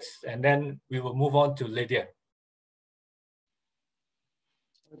 2 minutes, and then we will move on to Lydia.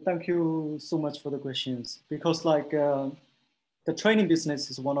 Thank you so much for the questions, because the training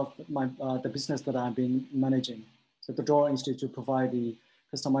business is one of my the business that I've been managing. So the Dora Institute provide the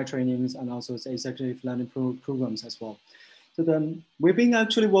customized trainings and also executive learning programs as well. So then we've been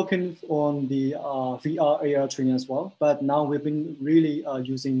actually working on the VR AR training as well, but now we've been really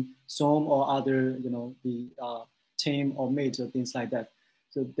using Zoom or other, the team or Meet or things like that.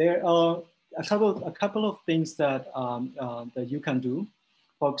 So there are a couple of things that that you can do.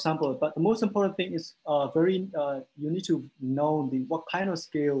 For example, but the most important thing is you need to know what kind of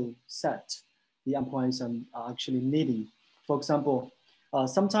skill set the employees are actually needing. For example,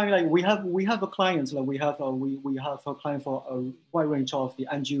 sometimes we have a client, we have a client for a wide range of the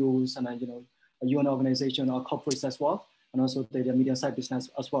NGOs and a UN organization or corporates as well, and also the medium-sized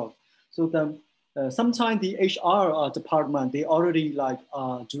business as well. So then sometimes the HR department, they already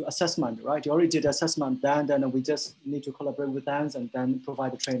do assessment, right? They already did assessment, then we just need to collaborate with them and then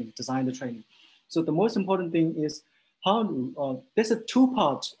provide the training, design the training. So the most important thing is there's a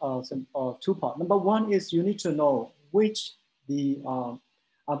two-part. Number one is you need to know which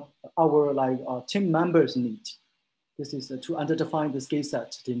our team members need. This is to identify the skill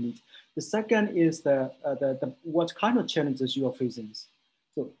set they need. The second is what kind of challenges you are facing.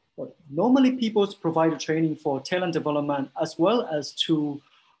 So normally people provide training for talent development as well as to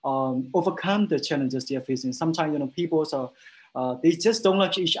overcome the challenges they are facing. Sometimes people they just don't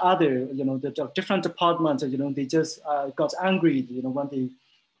like each other. The different departments. They just got angry. When they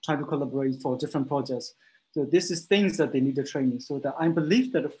try to collaborate for different projects. So this is things that they need the training. So that I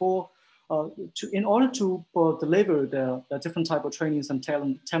believe that in order to deliver the different type of trainings and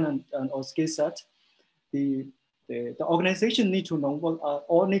talent or skill set, the organization need to know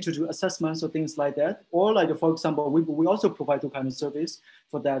or need to do assessments or things like that. Or for example, we also provide the kind of service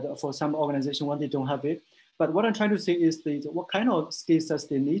for that for some organization when they don't have it. But what I'm trying to say is what kind of skill sets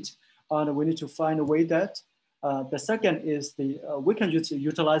they need, and we need to find a way that. The second is we can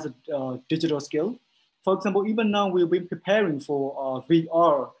utilize a digital skill. For example, even now we've been preparing for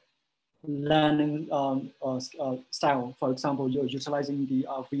VR learning style. For example, you're utilizing the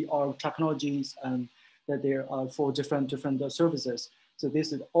VR technologies and that there are for different services. So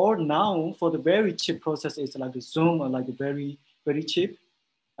this is all now for the very cheap process is like the Zoom or very, very cheap.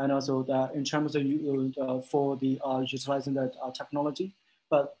 And also in terms of for the utilizing that technology.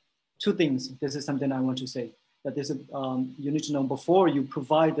 But two things, this is something I want to say. That this you need to know before you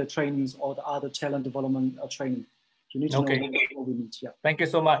provide the trainings or the other talent development training. You need to know what we need. Yeah. Thank you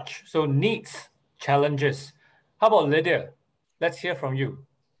so much. So needs, challenges. How about Lydia? Let's hear from you.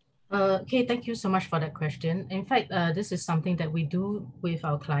 Okay, thank you so much for that question. In fact, this is something that we do with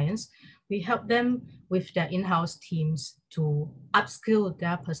our clients. We help them with their in-house teams to upskill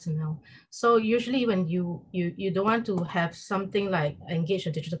their personnel. So usually when you don't want to have something like engage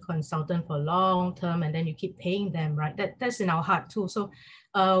a digital consultant for long term and then you keep paying them, right? That's in our heart too. So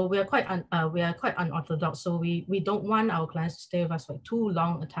we are quite unorthodox. So we don't want our clients to stay with us for too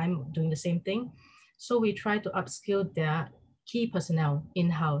long a time doing the same thing. So we try to upskill their key personnel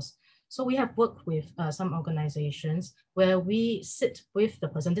in-house. So we have worked with some organizations where we sit with the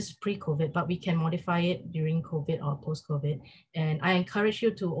person, this is pre-COVID, but we can modify it during COVID or post-COVID. And I encourage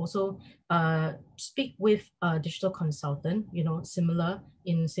you to also speak with a digital consultant, similar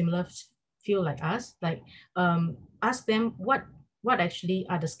field like us, ask them what actually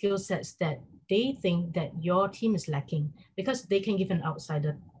are the skill sets that they think that your team is lacking, because they can give an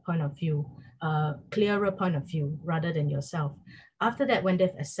outsider point of view, clearer point of view rather than yourself. After that, when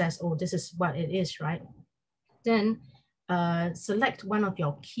they've assessed, oh, this is what it is, right? Then select one of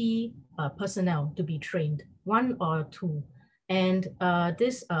your key personnel to be trained, one or two, And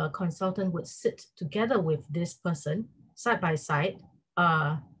this consultant would sit together with this person side by side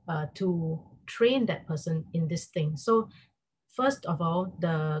to train that person in this thing. So first of all,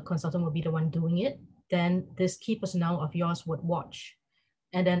 the consultant will be the one doing it. Then this key personnel of yours would watch.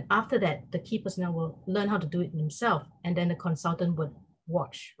 And then after that, the key personnel will learn how to do it themselves. And then the consultant would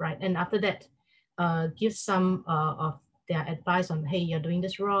watch, right? And after that, give some of their advice on, hey, you're doing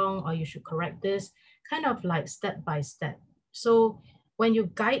this wrong, or you should correct this, kind of like step by step. So when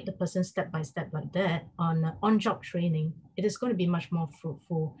you guide the person step by step like that on on-job training, it is going to be much more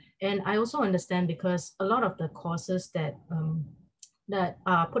fruitful. And I also understand because a lot of the courses that that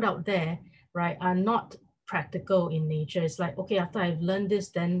are put out there, right, are not practical in nature. It's like, okay, after I've learned this,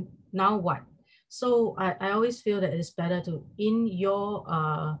 then now what? So I always feel that it's better to, in your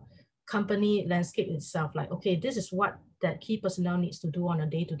company landscape itself, like, okay, this is what that key personnel needs to do on a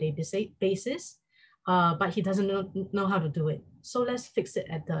day-to-day basis, but he doesn't know how to do it. So let's fix it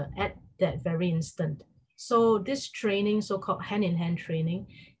at that very instant. So this training, so-called hand-in-hand training,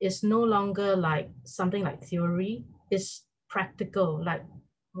 is no longer like something like theory. It's practical, like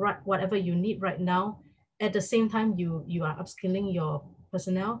whatever you need right now. At the same time, you are upskilling your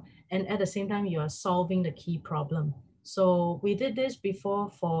personnel, and at the same time, you are solving the key problem. So we did this before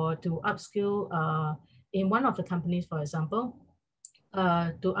to upskill in one of the companies, for example,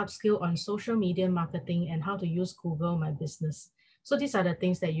 to upskill on social media marketing and how to use Google My Business. So these are the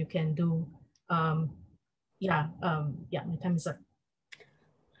things that you can do. Yeah, my time is up.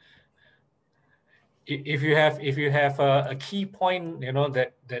 If you have a key point, you know,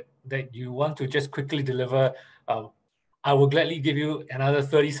 that you want to just quickly deliver, I will gladly give you another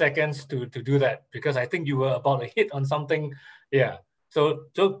 30 seconds to do that, because I think you were about to hit on something. Yeah. So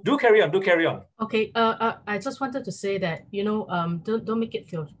do carry on. Okay. I just wanted to say that, you know, don't make it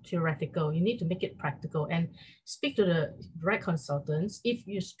theoretical. You need to make it practical and speak to the right consultants. If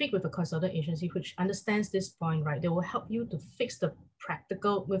you speak with a consultant agency which understands this point, right, they will help you to fix the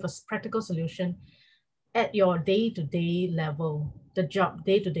practical with a practical solution at your day-to-day level, the job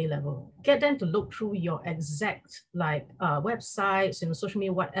day-to-day level. Get them to look through your exact like websites, you know, social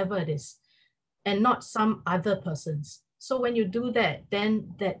media, whatever it is, and not some other person's. So when you do that,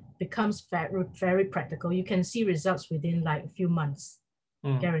 then that becomes very, very practical. You can see results within like a few months,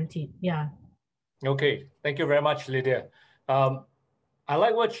 guaranteed. Yeah. Okay, thank you very much, Lydia. I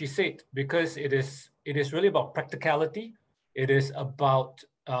like what she said, because it is really about practicality. It is about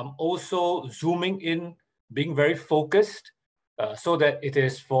also zooming in, being very focused, so that it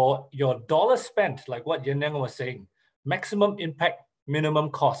is for your dollar spent, like what Naing was saying, maximum impact, minimum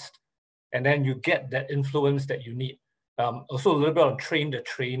cost, and then you get that influence that you need. Also a little bit on train the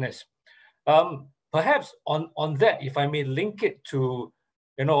trainers. Perhaps on that, if I may link it to,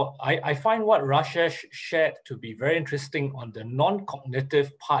 you know, I find what Rashesh shared to be very interesting on the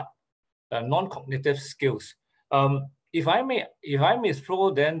non-cognitive part, non-cognitive skills. If I may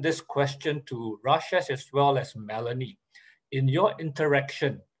throw then this question to Rashesh as well as Meloney, in your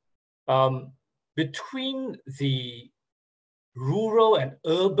interaction between the rural and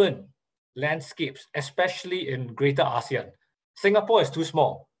urban landscapes, especially in Greater ASEAN. Singapore is too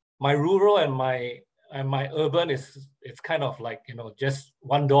small. My rural and my urban it's kind of like, you know, just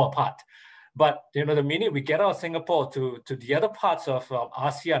one door apart. But you know, the minute we get out of Singapore to the other parts of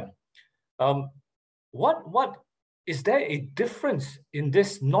ASEAN, what is there a difference in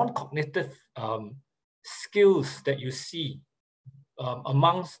this non-cognitive skills that you see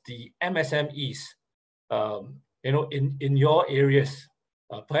amongst the MSMEs? You know, in your areas,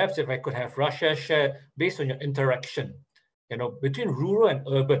 perhaps if I could have Rashesh share, based on your interaction, you know, between rural and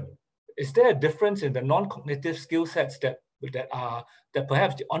urban, is there a difference in the non-cognitive skill sets that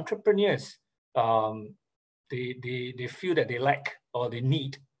perhaps the entrepreneurs they feel that they lack or they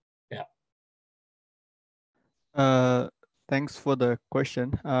need? Yeah. Thanks for the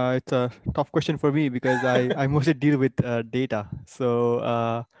question. It's a tough question for me because I mostly deal with data.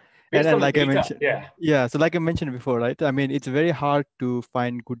 So and then like I mentioned, so like I mentioned before, right? I mean, it's very hard to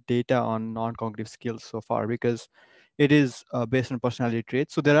find good data on non-cognitive skills so far because it is based on personality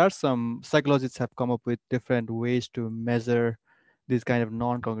traits. So there are some psychologists have come up with different ways to measure these kind of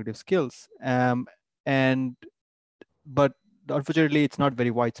non-cognitive skills. But unfortunately, it's not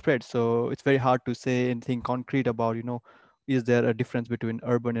very widespread. So it's very hard to say anything concrete about, you know, is there a difference between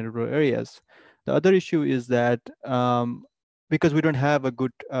urban and rural areas? The other issue is that because we don't have a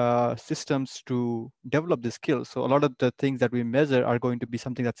good systems to develop the skills. So a lot of the things that we measure are going to be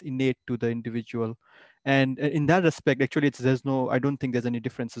something that's innate to the individual. And in that respect, actually, I don't think there's any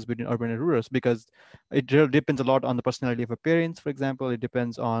differences between urban and rural, because it really depends a lot on the personality of a parents, for example. It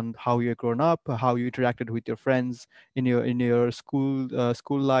depends on how you're grown up, how you interacted with your friends in your school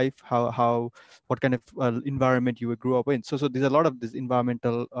life, what kind of environment you grew up in. So there's a lot of this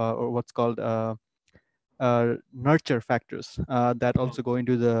environmental or what's called nurture factors that also go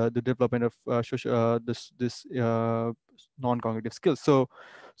into the development of this non-cognitive skills.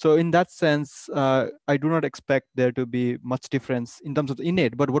 So in that sense, I do not expect there to be much difference in terms of the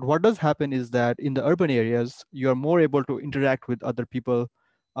innate. But what does happen is that in the urban areas, you are more able to interact with other people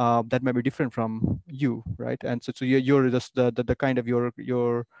that might be different from you, right? And so you're just the kind of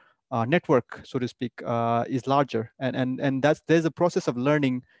your network, so to speak, is larger, and there's a process of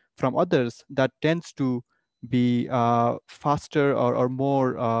learning from others that tends to be faster or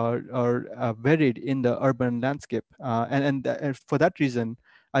more varied in the urban landscape, and for that reason,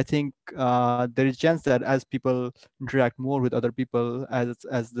 I think there is chance that as people interact more with other people, as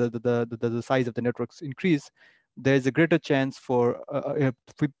the size of the networks increase, there is a greater chance for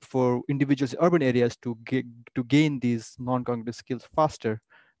individuals in urban areas to gain these non-cognitive skills faster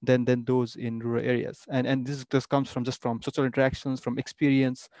than those in rural areas. And this just comes from social interactions, from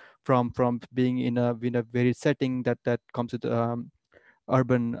experience, from being in a varied setting that comes with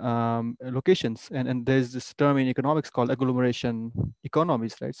urban locations. And there's this term in economics called agglomeration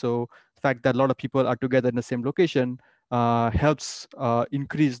economies, right? So the fact that a lot of people are together in the same location helps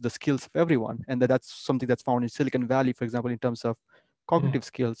increase the skills of everyone. And that's something that's found in Silicon Valley, for example, in terms of cognitive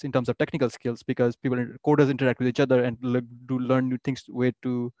skills, in terms of technical skills, because coders interact with each other and learn new things,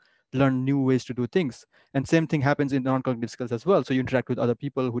 learn new ways to do things. And same thing happens in non-cognitive skills as well. So you interact with other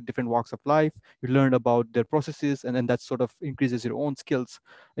people with different walks of life, you learn about their processes, and then that sort of increases your own skills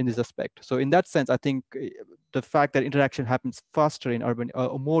in this aspect. So in that sense, I think the fact that interaction happens faster in urban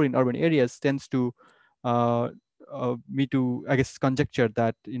or more in urban areas tends to me to, I guess, conjecture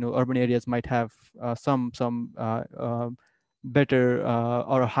that urban areas might have some better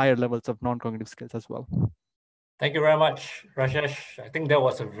or higher levels of non-cognitive skills as well. Thank you very much, Rashesh. I think that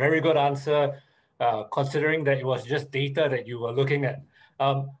was a very good answer, considering that it was just data that you were looking at.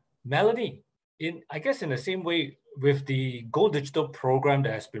 Meloney, I guess in the same way with the Go Digital program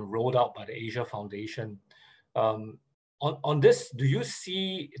that has been rolled out by the Asia Foundation, on this, do you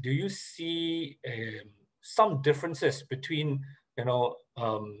see some differences between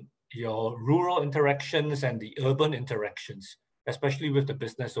your rural interactions and the urban interactions, especially with the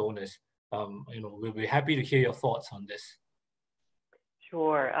business owners? We'll be happy to hear your thoughts on this.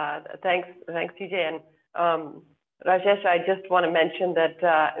 Sure. Thanks, TJ. And Rashesh, I just want to mention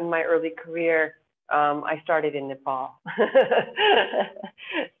that in my early career, I started in Nepal.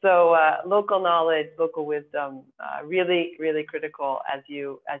 So local knowledge, local wisdom, really, really critical as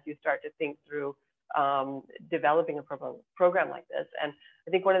you start to think through developing a program like this. And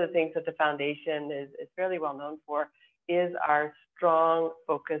I think one of the things that the foundation is fairly well known for is our strong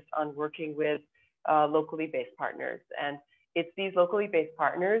focus on working with locally based partners. And it's these locally based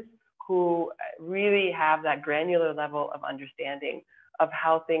partners who really have that granular level of understanding of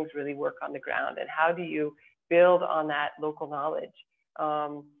how things really work on the ground, and how do you build on that local knowledge.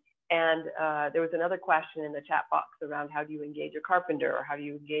 And there was another question in the chat box around how do you engage a carpenter, or how do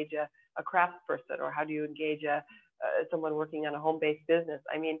you engage a craftsperson, or how do you engage someone working on a home-based business.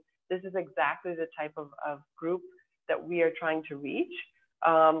 I mean, this is exactly the type of group that we are trying to reach.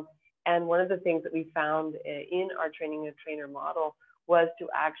 And one of the things that we found in our training and trainer model was to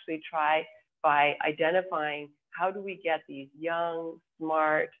actually try by identifying how do we get these young,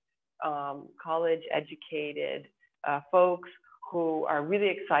 smart, college-educated folks who are really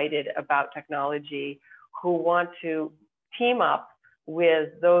excited about technology, who want to team up with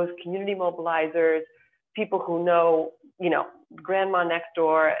those community mobilizers, people who know, grandma next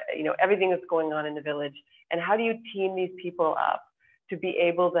door, everything that's going on in the village. And how do you team these people up to be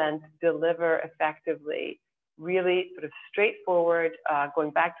able then to deliver effectively, really sort of straightforward,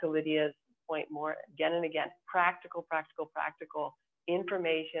 going back to Lydia's point more again and again, practical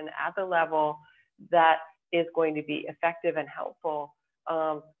information at the level that is going to be effective and helpful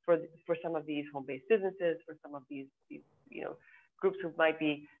for some of these home-based businesses, for some of these groups who might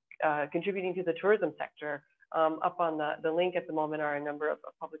be contributing to the tourism sector. Up on the link at the moment are a number of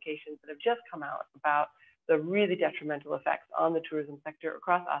publications that have just come out about the really detrimental effects on the tourism sector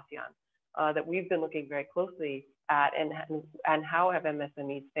across ASEAN that we've been looking very closely at, and how have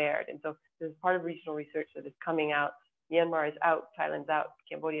MSMEs fared. And so this is part of regional research that is coming out. Myanmar is out, Thailand's out,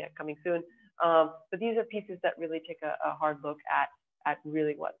 Cambodia coming soon. But these are pieces that really take a hard look at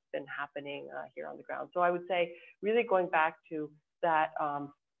really what's been happening here on the ground. So I would say really going back to that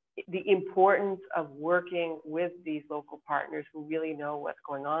the importance of working with these local partners who really know what's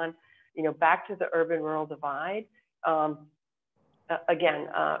going on. You know, back to the urban-rural divide. Again,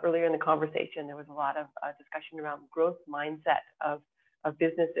 earlier in the conversation, there was a lot of discussion around growth mindset of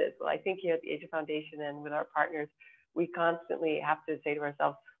businesses. Well, I think here at the Asia Foundation and with our partners, we constantly have to say to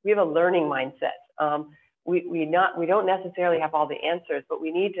ourselves, we have a learning mindset. We don't necessarily have all the answers, but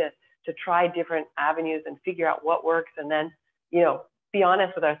we need to try different avenues and figure out what works, and then, you know, be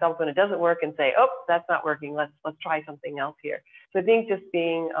honest with ourselves when it doesn't work and say, oh, that's not working. Let's try something else here. So I think just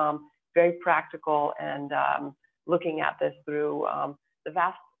being very practical and looking at this through the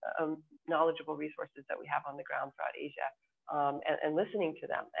vast knowledgeable resources that we have on the ground throughout Asia, and listening to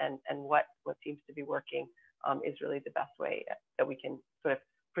them and what seems to be working is really the best way that we can sort of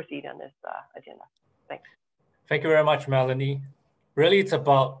proceed on this agenda. Thanks. Thank you very much, Meloney. Really, it's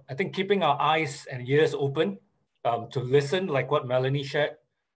about, I think, keeping our eyes and ears open to listen, like what Meloney shared.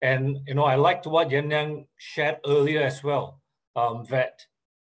 And, you know, I liked what Yan Yang shared earlier as well, that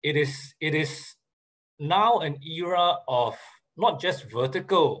it is now an era of not just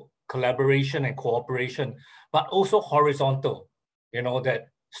vertical collaboration and cooperation, but also horizontal. You know, that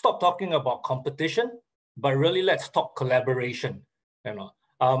stop talking about competition, but really let's talk collaboration. You know,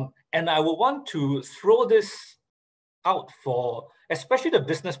 and I would want to throw this out for especially the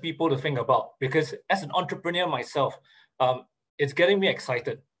business people to think about, because as an entrepreneur myself, it's getting me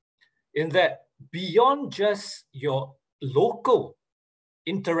excited in that beyond just your local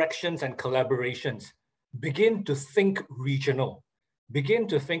interactions and collaborations, begin to think regional, begin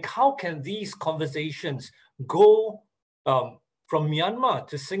to think how can these conversations go from Myanmar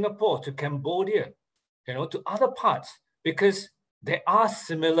to Singapore to Cambodia, you know, to other parts, because there are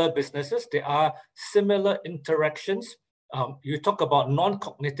similar businesses, there are similar interactions. You talk about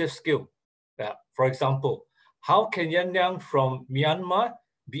non-cognitive skill. For example, how can Yan Yang from Myanmar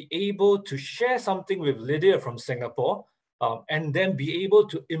be able to share something with Lydia from Singapore, and then be able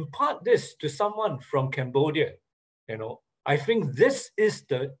to impart this to someone from Cambodia? You know, I think this is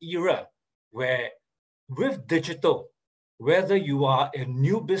the era where, with digital, whether you are a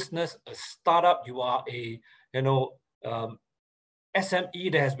new business, a startup, you are a, you know,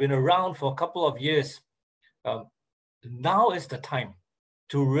 SME that has been around for a couple of years, now is the time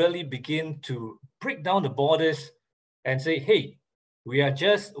to really begin to break down the borders and say, hey, we are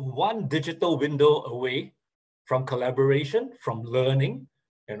just one digital window away from collaboration, from learning,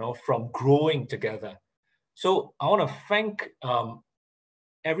 you know, from growing together. So I want to thank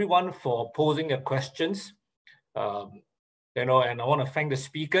everyone for posing their questions, you know, and I want to thank the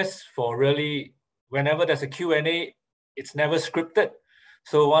speakers for really, whenever there's a Q&A, it's never scripted.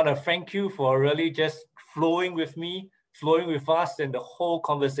 So I want to thank you for really just flowing with me, flowing with us in the whole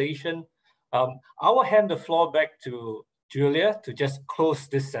conversation. I will hand the floor back to Julia to just close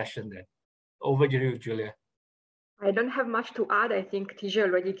this session then. Over to you, Julia. I don't have much to add. I think TJ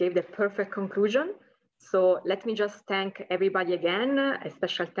already gave the perfect conclusion. So let me just thank everybody again. A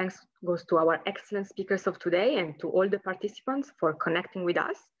special thanks goes to our excellent speakers of today and to all the participants for connecting with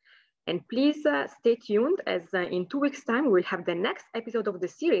us. And please stay tuned, as in 2 weeks' time, we'll have the next episode of the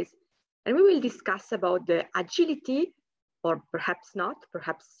series, and we will discuss about the agility, or perhaps not,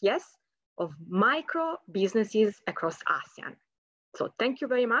 perhaps yes, of micro businesses across ASEAN. So thank you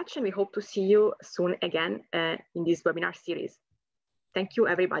very much, and we hope to see you soon again in this webinar series. Thank you,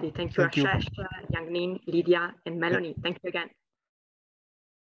 everybody. Thank you, Rashesh, Naing, Lydia, and Meloney. Thank you again.